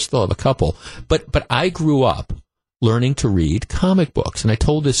anymore. Still have a couple. But I grew up learning to read comic books. And I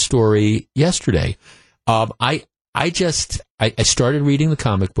told this story yesterday. I started reading the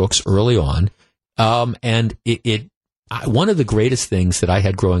comic books early on, and one of the greatest things that I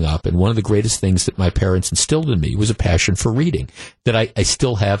had growing up, and one of the greatest things that my parents instilled in me was a passion for reading that I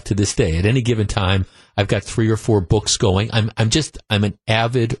still have to this day. At any given time, I've got 3 or 4 books going. I'm an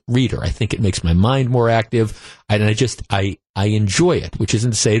avid reader. I think it makes my mind more active, and I enjoy it, which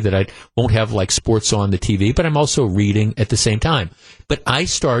isn't to say that I won't have like sports on the TV, but I'm also reading at the same time. But I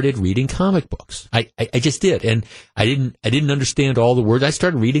started reading comic books. I just did, and I didn't understand all the words. I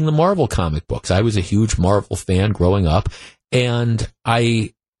started reading the Marvel comic books. I was a huge Marvel fan growing up, and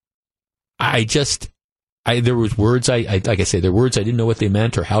there was words like I say, there were words I didn't know what they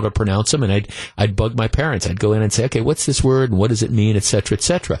meant or how to pronounce them, and I'd bug my parents. I'd go in and say, okay, what's this word and what does it mean, et cetera, et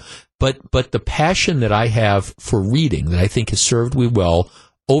cetera. But the passion that I have for reading that I think has served me well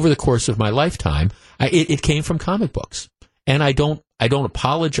over the course of my lifetime, it came from comic books, and I don't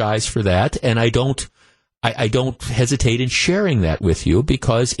apologize for that, and I don't hesitate in sharing that with you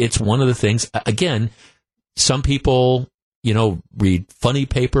because it's one of the things. Again, some people, read funny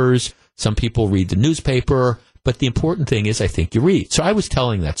papers. Some people read the newspaper, but the important thing is I think you read. So I was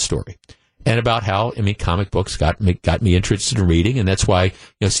telling that story and about how, comic books got me interested in reading, and that's why,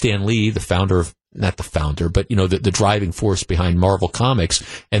 Stan Lee, not the founder, but, the driving force behind Marvel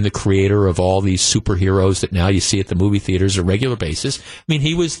Comics and the creator of all these superheroes that now you see at the movie theaters on a regular basis.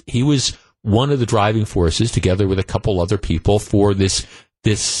 He was one of the driving forces together with a couple other people for this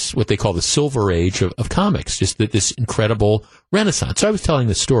what they call the silver age of comics, just this incredible renaissance. So I was telling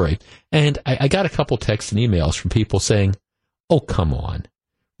this story, and I got a couple texts and emails from people saying, oh, come on.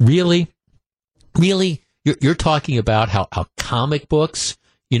 Really? You're talking about how comic books,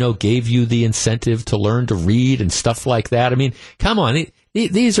 gave you the incentive to learn to read and stuff like that. Come on.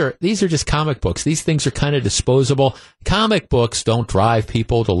 These are just comic books. These things are kind of disposable. Comic books don't drive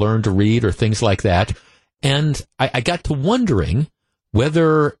people to learn to read or things like that. And I got to wondering,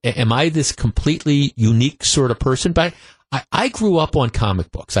 whether am I this completely unique sort of person? But I grew up on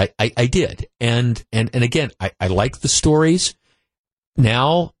comic books. I did. And again, I like the stories.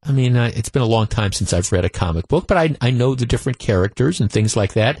 Now, it's been a long time since I've read a comic book, but I know the different characters and things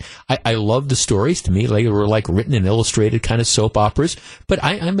like that. I love the stories. To me, they were like written and illustrated kind of soap operas. But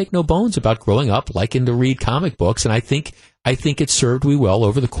I make no bones about growing up liking to read comic books, and I think it served me well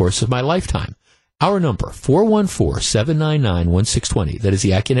over the course of my lifetime. Our number, 414-799-1620. That is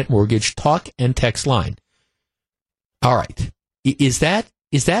the Acunet Mortgage talk and text line. All right. Is that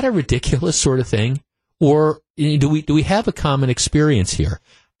a ridiculous sort of thing? Or do we have a common experience here?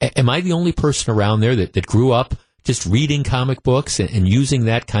 Am I the only person around there that grew up just reading comic books and using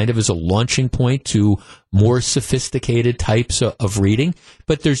that kind of as a launching point to more sophisticated types of reading?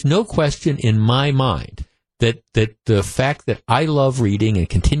 But there's no question in my mind that the fact that I love reading and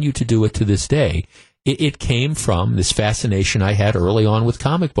continue to do it to this day, it came from this fascination I had early on with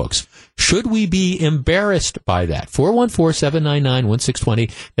comic books. Should we be embarrassed by that?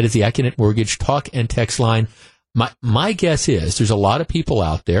 414-799-1620. That is the Acunet Mortgage talk and text line. My guess is there's a lot of people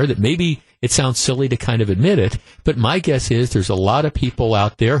out there that maybe it sounds silly to kind of admit it, but my guess is there's a lot of people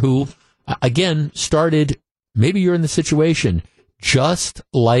out there who, again, started, maybe you're in the situation, just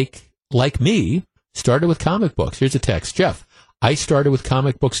like me, started with comic books. Here's a text. Jeff, I started with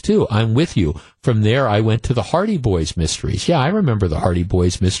comic books too. I'm with you. From there, I went to the Hardy Boys mysteries. Yeah, I remember the Hardy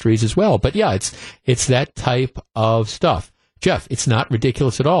Boys mysteries as well. But yeah, it's that type of stuff. Jeff, it's not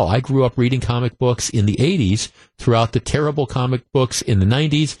ridiculous at all. I grew up reading comic books in the 80s, throughout the terrible comic books in the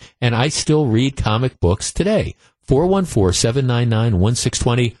 90s, and I still read comic books today.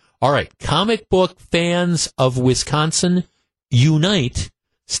 414-799-1620. All right, comic book fans of Wisconsin, unite.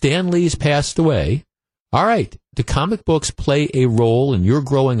 Stan Lee's passed away. All right. Do comic books play a role in your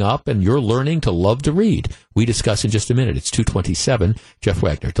growing up and your learning to love to read? We discuss in just a minute. It's 2:27. Jeff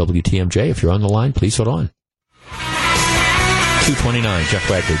Wagner, WTMJ. If you're on the line, please hold on. 2:29. Jeff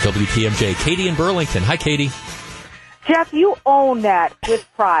Wagner, WTMJ. Katie in Burlington. Hi, Katie. Jeff, you own that with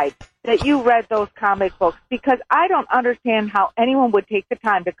pride, that you read those comic books, because I don't understand how anyone would take the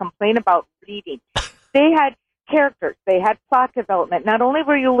time to complain about reading. They had characters. They had plot development. Not only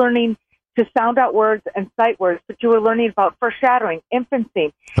were you learning to sound out words and sight words, but you were learning about foreshadowing,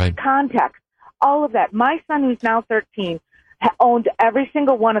 infancy, context, all of that. My son, who's now 13, owned every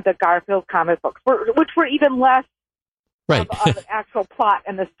single one of the Garfield comic books, which were even less of an actual plot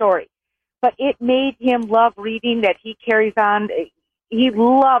in the story. But it made him love reading, that he carries on. He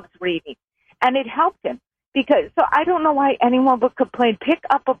loves reading, and it helped him. So I don't know why anyone would complain. Pick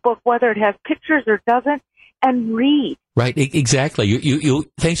up a book, whether it has pictures or doesn't, and read. Right, exactly.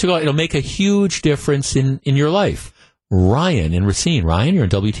 You thanks for calling. It'll make a huge difference in your life. Ryan in Racine. Ryan, you're in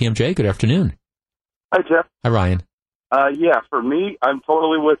WTMJ. Good afternoon. Hi, Jeff. Hi, Ryan. Yeah, for me, I'm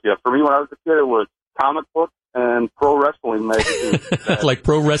totally with you. For me, when I was a kid, it was comic books and pro wrestling magazines. Like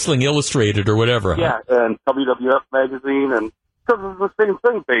Pro Wrestling Illustrated or whatever. Yeah, and WWF magazine. And Because it's the same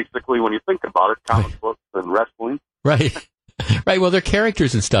thing, basically, when you think about it, comic books and wrestling. Right. Right. Well, they're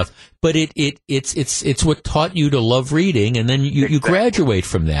characters and stuff, but it's what taught you to love reading, and then you graduate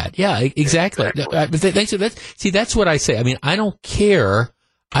from that. Yeah, exactly. That's what I say. I mean, I don't care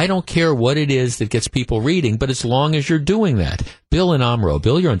what it is that gets people reading, but as long as you're doing that. Bill in Omro.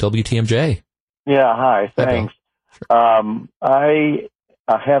 Bill, you're on WTMJ. Yeah. Hi. Thanks. I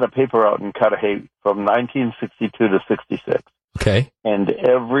had a paper out in Cudahy from 1962 to 66. Okay. And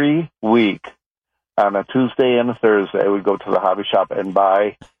every week, on a Tuesday and a Thursday, I would go to the hobby shop and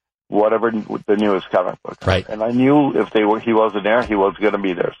buy whatever the newest comic book. Right. And I knew if he wasn't there, he was going to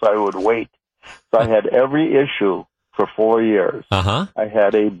be there. So I would wait. So I had every issue for 4 years. Uh-huh. I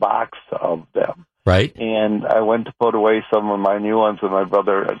had a box of them. Right. And I went to put away some of my new ones, and my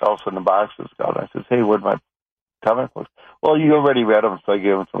brother had also in the box was gone. I said, hey, where'd my comic books? Well, you already read them, so I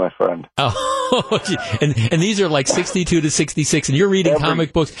gave them to my friend. Oh, and these are like 62 to 66, and you're reading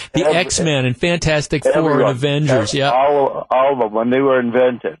comic books, the X-Men and Fantastic Four and Avengers, yeah. All of them, when they were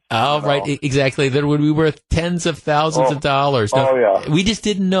invented. Oh, right, exactly. That would be worth tens of thousands of dollars. No, yeah. We just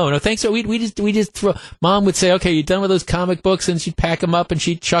didn't know. No, thanks. We just throw. Mom would say, okay, you done with those comic books? And she'd pack them up and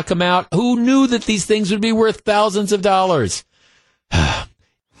she'd chuck them out. Who knew that these things would be worth thousands of dollars?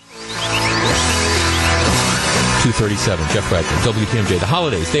 2:37, Jeff Wagner, WTMJ. The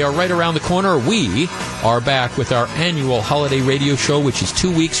holidays, they are right around the corner. We are back with our annual holiday radio show, which is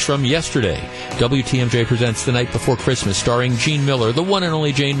 2 weeks from yesterday. WTMJ presents The Night Before Christmas, starring Gene Miller, the one and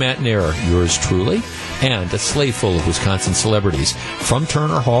only Jane Matenaer, yours truly, and a sleigh full of Wisconsin celebrities. From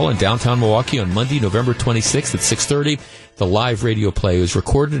Turner Hall in downtown Milwaukee on Monday, November 26th at 6:30. The live radio play was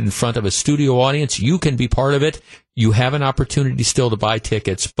recorded in front of a studio audience. You can be part of it. You have an opportunity still to buy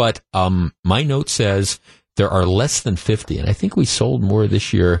tickets, but my note says there are less than 50, and I think we sold more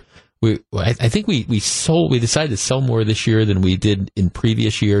this year. I think we decided to sell more this year than we did in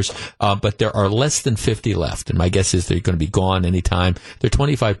previous years, but there are less than 50 left, and my guess is they're going to be gone anytime. They're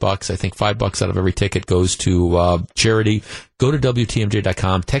 $25. I think $5 out of every ticket goes to charity. Go to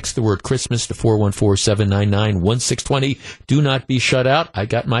WTMJ.com, text the word Christmas to 414-799-1620. Do not be shut out. I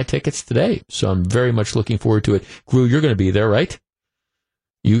got my tickets today, so I'm very much looking forward to it. Gru, you're going to be there, right?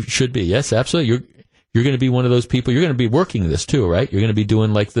 You should be. Yes, absolutely. You're going to be one of those people. You're going to be working this too, right? You're going to be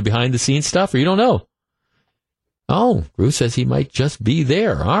doing like the behind-the-scenes stuff, or you don't know? Oh, Bruce says he might just be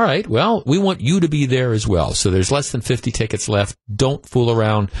there. All right. Well, we want you to be there as well. So there's less than 50 tickets left. Don't fool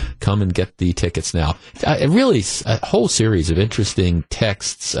around. Come and get the tickets now. Really, a whole series of interesting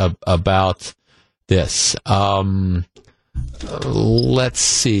texts about this. Let's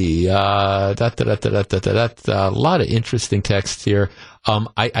see. A lot of interesting texts here.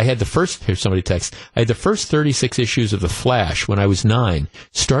 I had the first, here's somebody text, I had the first 36 issues of The Flash when I was 9.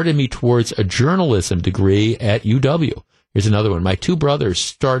 Started me towards a journalism degree at UW. Here's another one. My two brothers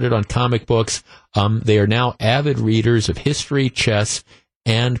started on comic books. They are now avid readers of history, chess,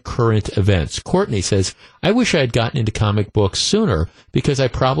 and current events. Courtney says, I wish I had gotten into comic books sooner because I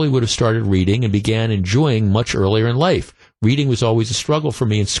probably would have started reading and began enjoying much earlier in life. Reading was always a struggle for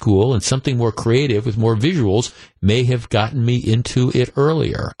me in school, and something more creative with more visuals may have gotten me into it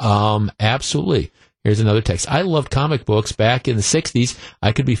earlier. Absolutely. Here's another text. I loved comic books back in the 60s.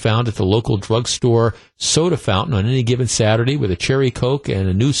 I could be found at the local drugstore soda fountain on any given Saturday with a cherry Coke and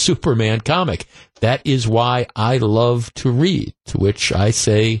a new Superman comic. That is why I love to read, to which I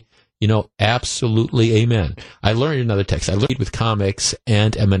say, absolutely amen. I learned another text. I read with comics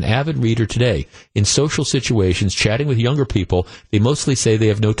and am an avid reader today. In social situations, chatting with younger people, they mostly say they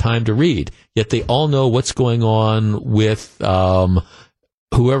have no time to read, yet they all know what's going on with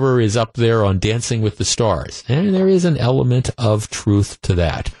whoever is up there on Dancing with the Stars. And there is an element of truth to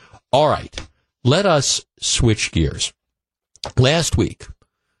that. All right, let us switch gears. Last week,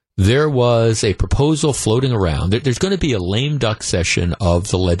 there was a proposal floating around. There's going to be a lame duck session of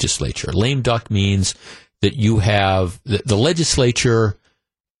the legislature. Lame duck means that you have the legislature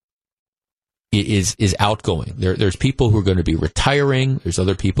is outgoing. There's people who are going to be retiring. There's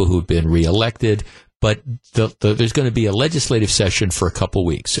other people who have been reelected. But there's going to be a legislative session for a couple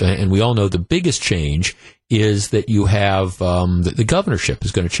weeks. And we all know the biggest change is that you have the governorship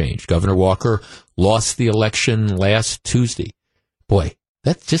is going to change. Governor Walker lost the election last Tuesday. Boy,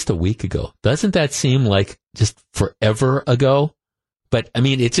 that's just a week ago. Doesn't that seem like just forever ago? But, I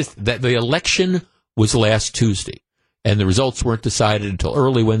mean, it's just that the election was last Tuesday, and the results weren't decided until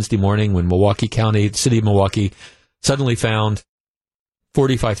early Wednesday morning when Milwaukee County, the city of Milwaukee, suddenly found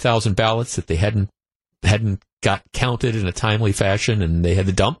 45,000 ballots that they hadn't got counted in a timely fashion, and they had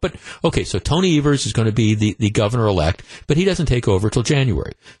to dump. But, okay, so Tony Evers is going to be the governor-elect, but he doesn't take over till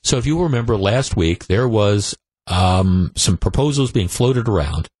January. So if you remember last week, there was some proposals being floated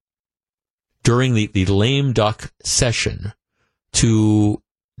around during the lame duck session to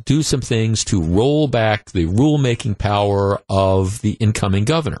do some things to roll back the rulemaking power of the incoming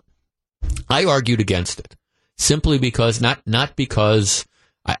governor. I argued against it, simply because, not because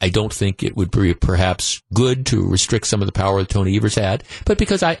I don't think it would be perhaps good to restrict some of the power that Tony Evers had, but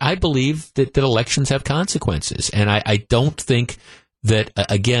because I believe that elections have consequences. And I don't think that,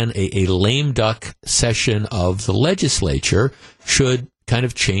 again, a lame duck session of the legislature should kind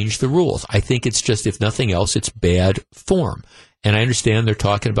of change the rules. I think it's just, if nothing else, it's bad form. And I understand they're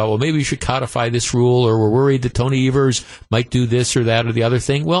talking about, well, maybe we should codify this rule, or we're worried that Tony Evers might do this or that or the other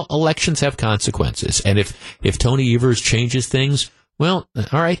thing. Well, elections have consequences. And if Tony Evers changes things, well,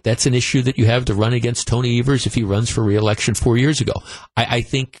 all right, that's an issue that you have to run against Tony Evers if he runs for re-election 4 years ago. I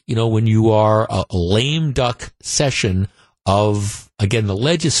think, when you are a lame duck session of, again, the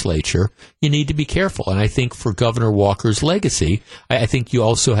legislature, you need to be careful. And I think for Governor Walker's legacy, I think you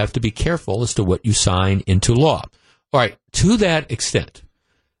also have to be careful as to what you sign into law. All right, to that extent,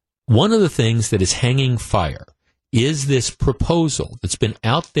 one of the things that is hanging fire is this proposal that's been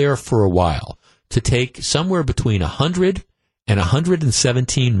out there for a while to take somewhere between $100 and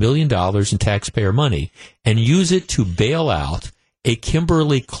 $117 million in taxpayer money and use it to bail out a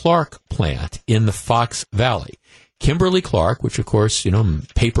Kimberly-Clark plant in the Fox Valley. Kimberly-Clark, which of course,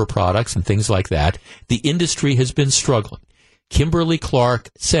 paper products and things like that, the industry has been struggling. Kimberly-Clark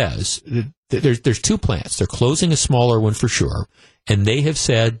says that there's two plants. They're closing a smaller one for sure, and they have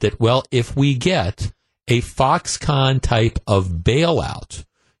said that, well, if we get a Foxconn type of bailout,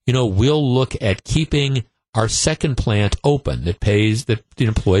 we'll look at keeping our second plant open that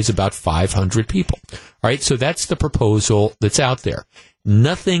employs about 500 people. All right, so that's the proposal that's out there.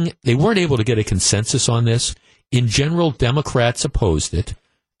 They weren't able to get a consensus on this. In general, Democrats opposed it,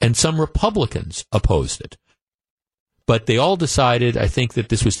 and some Republicans opposed it. But they all decided, I think, that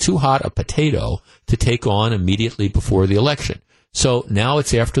this was too hot a potato to take on immediately before the election. So now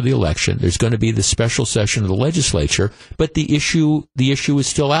it's after the election. There's going to be the special session of the legislature, but the issue is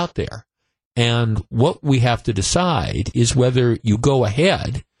still out there. And what we have to decide is whether you go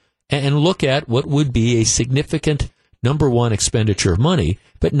ahead and look at what would be a significant, number one, expenditure of money,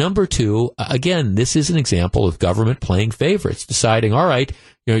 but number two, again, this is an example of government playing favorites, deciding, all right,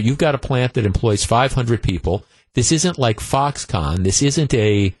 you've got a plant that employs 500 people. This isn't like Foxconn. This isn't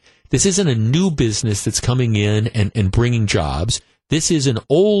a new business that's coming in and bringing jobs. This is an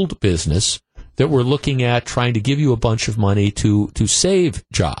old business that we're looking at trying to give you a bunch of money to save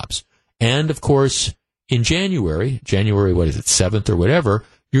jobs. And, of course, in January, 7th or whatever,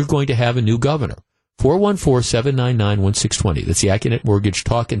 you're going to have a new governor. 414-799-1620. That's the Accunet Mortgage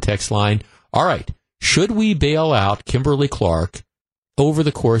talk and text line. All right. Should we bail out Kimberly-Clark over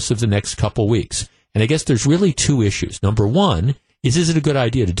the course of the next couple weeks? And I guess there's really two issues. Number one is it a good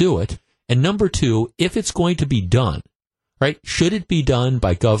idea to do it? And number two, if it's going to be done, right, should it be done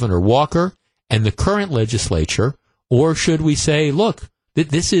by Governor Walker and the current legislature, or should we say, look,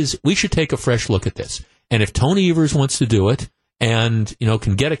 we should take a fresh look at this. And if Tony Evers wants to do it and,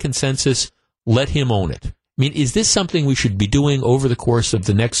 can get a consensus, let him own it. I mean, is this something we should be doing over the course of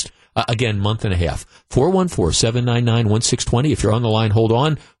the next, month and a half? 414-799-1620. If you're on the line, hold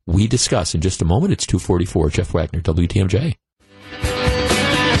on. We discuss in just a moment. It's 2:44. Jeff Wagner, WTMJ.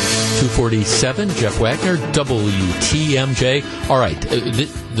 2:47. Jeff Wagner, WTMJ. All right.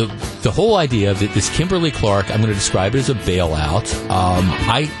 The whole idea that this Kimberly-Clark, I'm going to describe it as a bailout.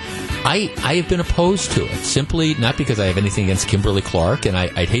 I have been opposed to it, simply not because I have anything against Kimberly-Clark, and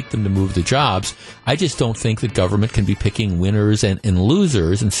I'd hate them to move the jobs. I just don't think that government can be picking winners and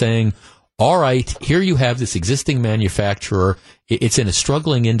losers and saying, all right, here you have this existing manufacturer. It's in a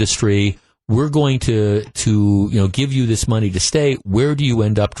struggling industry. We're going to give you this money to stay. Where do you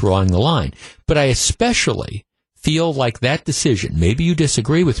end up drawing the line? But I especially feel like that decision, maybe you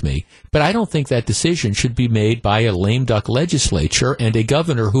disagree with me, but I don't think that decision should be made by a lame duck legislature and a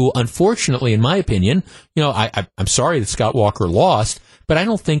governor who, unfortunately, in my opinion, I'm sorry that Scott Walker lost, but I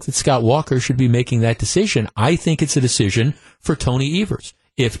don't think that Scott Walker should be making that decision. I think it's a decision for Tony Evers.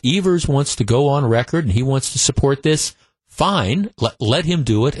 If Evers wants to go on record and he wants to support this, fine, let him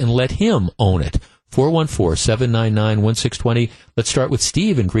do it and let him own it. 414-799-1620. Let's start with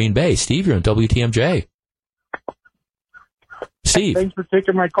Steve in Green Bay. Steve, you're on WTMJ. Steve. Thanks for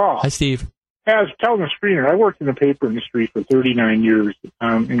taking my call. Hi, Steve. As I was telling the screener, I worked in the paper industry for 39 years,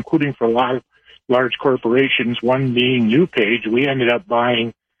 including for a lot of large corporations, one being NewPage. We ended up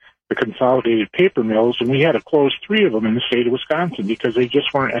buying the Consolidated Paper Mills, and we had to close 3 of them in the state of Wisconsin because they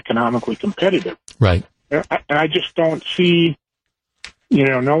just weren't economically competitive. Right. And I just don't see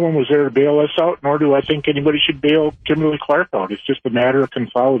No one was there to bail us out, nor do I think anybody should bail Kimberly-Clark out. It's just a matter of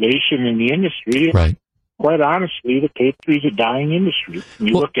consolidation in the industry. Right. Quite honestly, the paper is a dying industry. When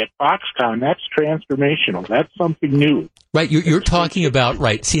you look at Foxconn, that's transformational. That's something new. Right, you're talking about,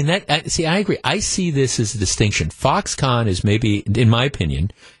 right. See, I agree. I see this as a distinction. Foxconn is maybe, in my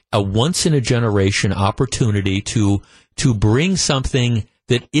opinion, a once-in-a-generation opportunity to bring something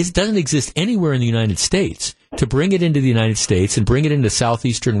that doesn't exist anywhere in the United States, to bring it into the United States and bring it into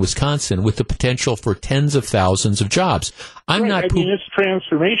southeastern Wisconsin with the potential for tens of thousands of jobs. It's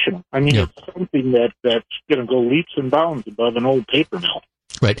transformational. It's something that's going to go leaps and bounds above an old paper mill.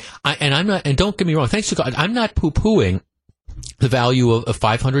 Right. And don't get me wrong, thanks to God, I'm not poo-pooing the value of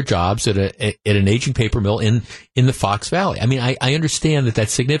 500 jobs at an aging paper mill in the Fox Valley. I understand that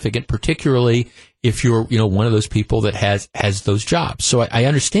that's significant, particularly if you're, one of those people that has those jobs. So I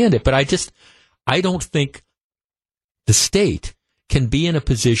understand it, but I don't think the state can be in a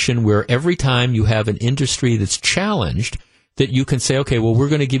position where every time you have an industry that's challenged, that you can say, okay, well, we're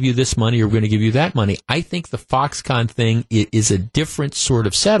going to give you this money or we're going to give you that money. I think the Foxconn thing is a different sort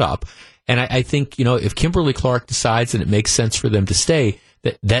of setup. And I think, if Kimberly-Clark decides that it makes sense for them to stay,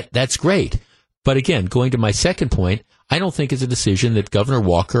 that's great. But again, going to my second point, I don't think it's a decision that Governor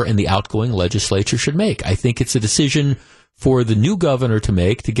Walker and the outgoing legislature should make. I think it's a decision for the new governor to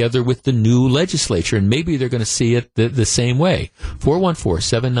make together with the new legislature, and maybe they're going to see it the same way.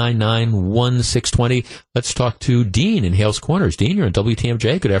 414-799-1620. Let's talk to Dean in Hales Corners. Dean, you're on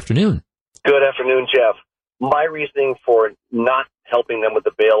WTMJ. Good afternoon. Good afternoon, Jeff. My reasoning for not helping them with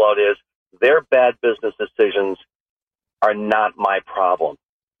the bailout is their bad business decisions are not my problem.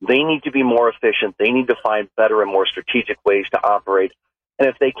 They need to be more efficient. They need to find better and more strategic ways to operate. And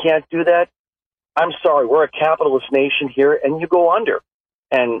if they can't do that, I'm sorry, we're a capitalist nation here, and you go under.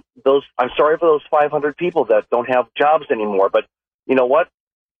 And I'm sorry for those 500 people that don't have jobs anymore, but you know what?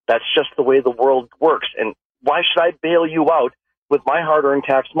 That's just the way the world works. And why should I bail you out with my hard-earned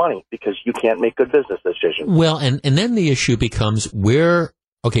tax money? Because you can't make good business decisions. Well, and then the issue becomes where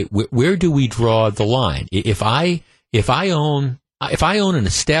do we draw the line? If I own an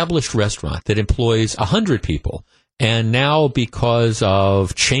established restaurant that employs 100 people, and now because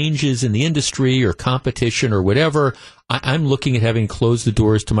of changes in the industry or competition or whatever, I'm looking at having closed the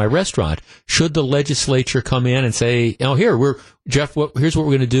doors to my restaurant. Should the legislature come in and say, Jeff, here's what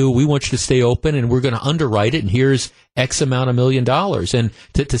we're going to do. We want you to stay open, and we're going to underwrite it, and here's X amount of $1 million, and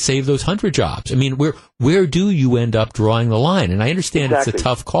to save those 100 jobs. Where do you end up drawing the line? And I understand It's a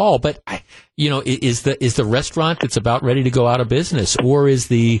tough call, but is the restaurant that's about ready to go out of business, or is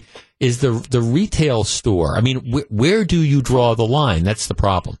the retail store? Where do you draw the line? That's the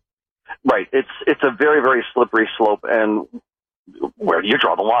problem. Right. It's a very, very slippery slope, and where do you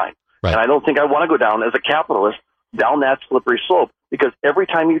draw the line? Right. And I don't think I want to go down as a capitalist down that slippery slope, because every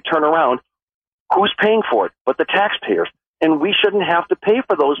time you turn around, who's paying for it but the taxpayers? And we shouldn't have to pay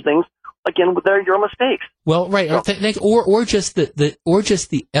for those things. Again, they're your mistakes. Well, right, or just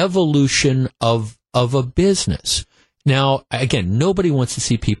the evolution of a business. Now, again, nobody wants to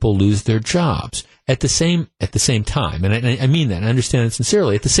see people lose their jobs. At the same time, and I mean that, I understand it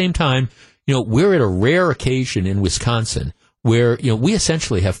sincerely. At the same time, we're at a rare occasion in Wisconsin where we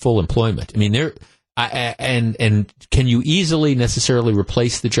essentially have full employment. And can you easily necessarily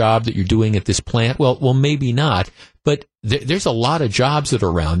replace the job that you're doing at this plant? Well, maybe not. But there's a lot of jobs that are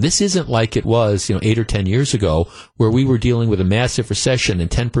around. This isn't like it was, 8 or 10 years ago, where we were dealing with a massive recession and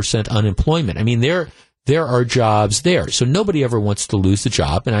 10% unemployment. There are jobs there. So nobody ever wants to lose the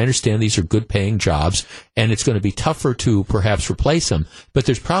job. And I understand these are good paying jobs, and it's going to be tougher to perhaps replace them. But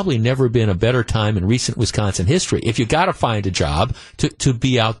there's probably never been a better time in recent Wisconsin history, if you got to find a job, to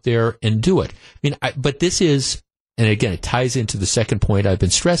be out there and do it. But this is, and again, it ties into the second point I've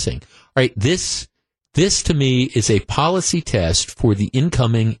been stressing. All right, this to me is a policy test for the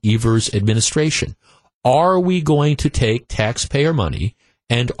incoming Evers administration. Are we going to take taxpayer money,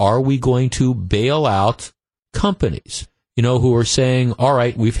 and are we going to bail out companies, who are saying, all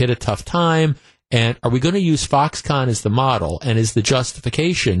right, we've hit a tough time, and are we going to use Foxconn as the model and as the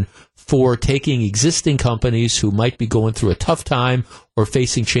justification for taking existing companies who might be going through a tough time or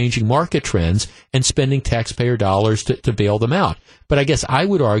facing changing market trends and spending taxpayer dollars to bail them out? But I guess I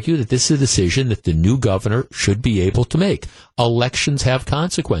would argue that this is a decision that the new governor should be able to make. Elections have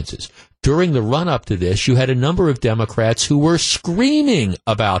consequences. During the run-up to this, you had a number of Democrats who were screaming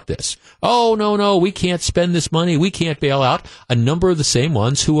about this. Oh, no, we can't spend this money. We can't bail out. A number of the same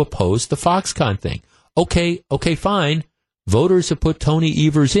ones who opposed the Foxconn thing. Okay, fine. Voters have put Tony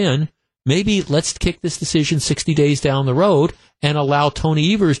Evers in. Maybe let's kick this decision 60 days down the road and allow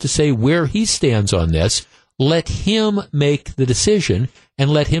Tony Evers to say where he stands on this. let him make the decision and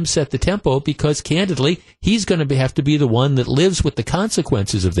let him set the tempo, because candidly, he's going to have to be the one that lives with the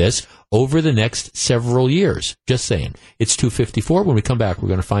consequences of this over the next several years. Just saying. It's 2:54. When we come back, we're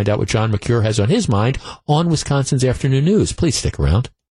going to find out what John McCure has on his mind on Wisconsin's Afternoon News. Please stick around.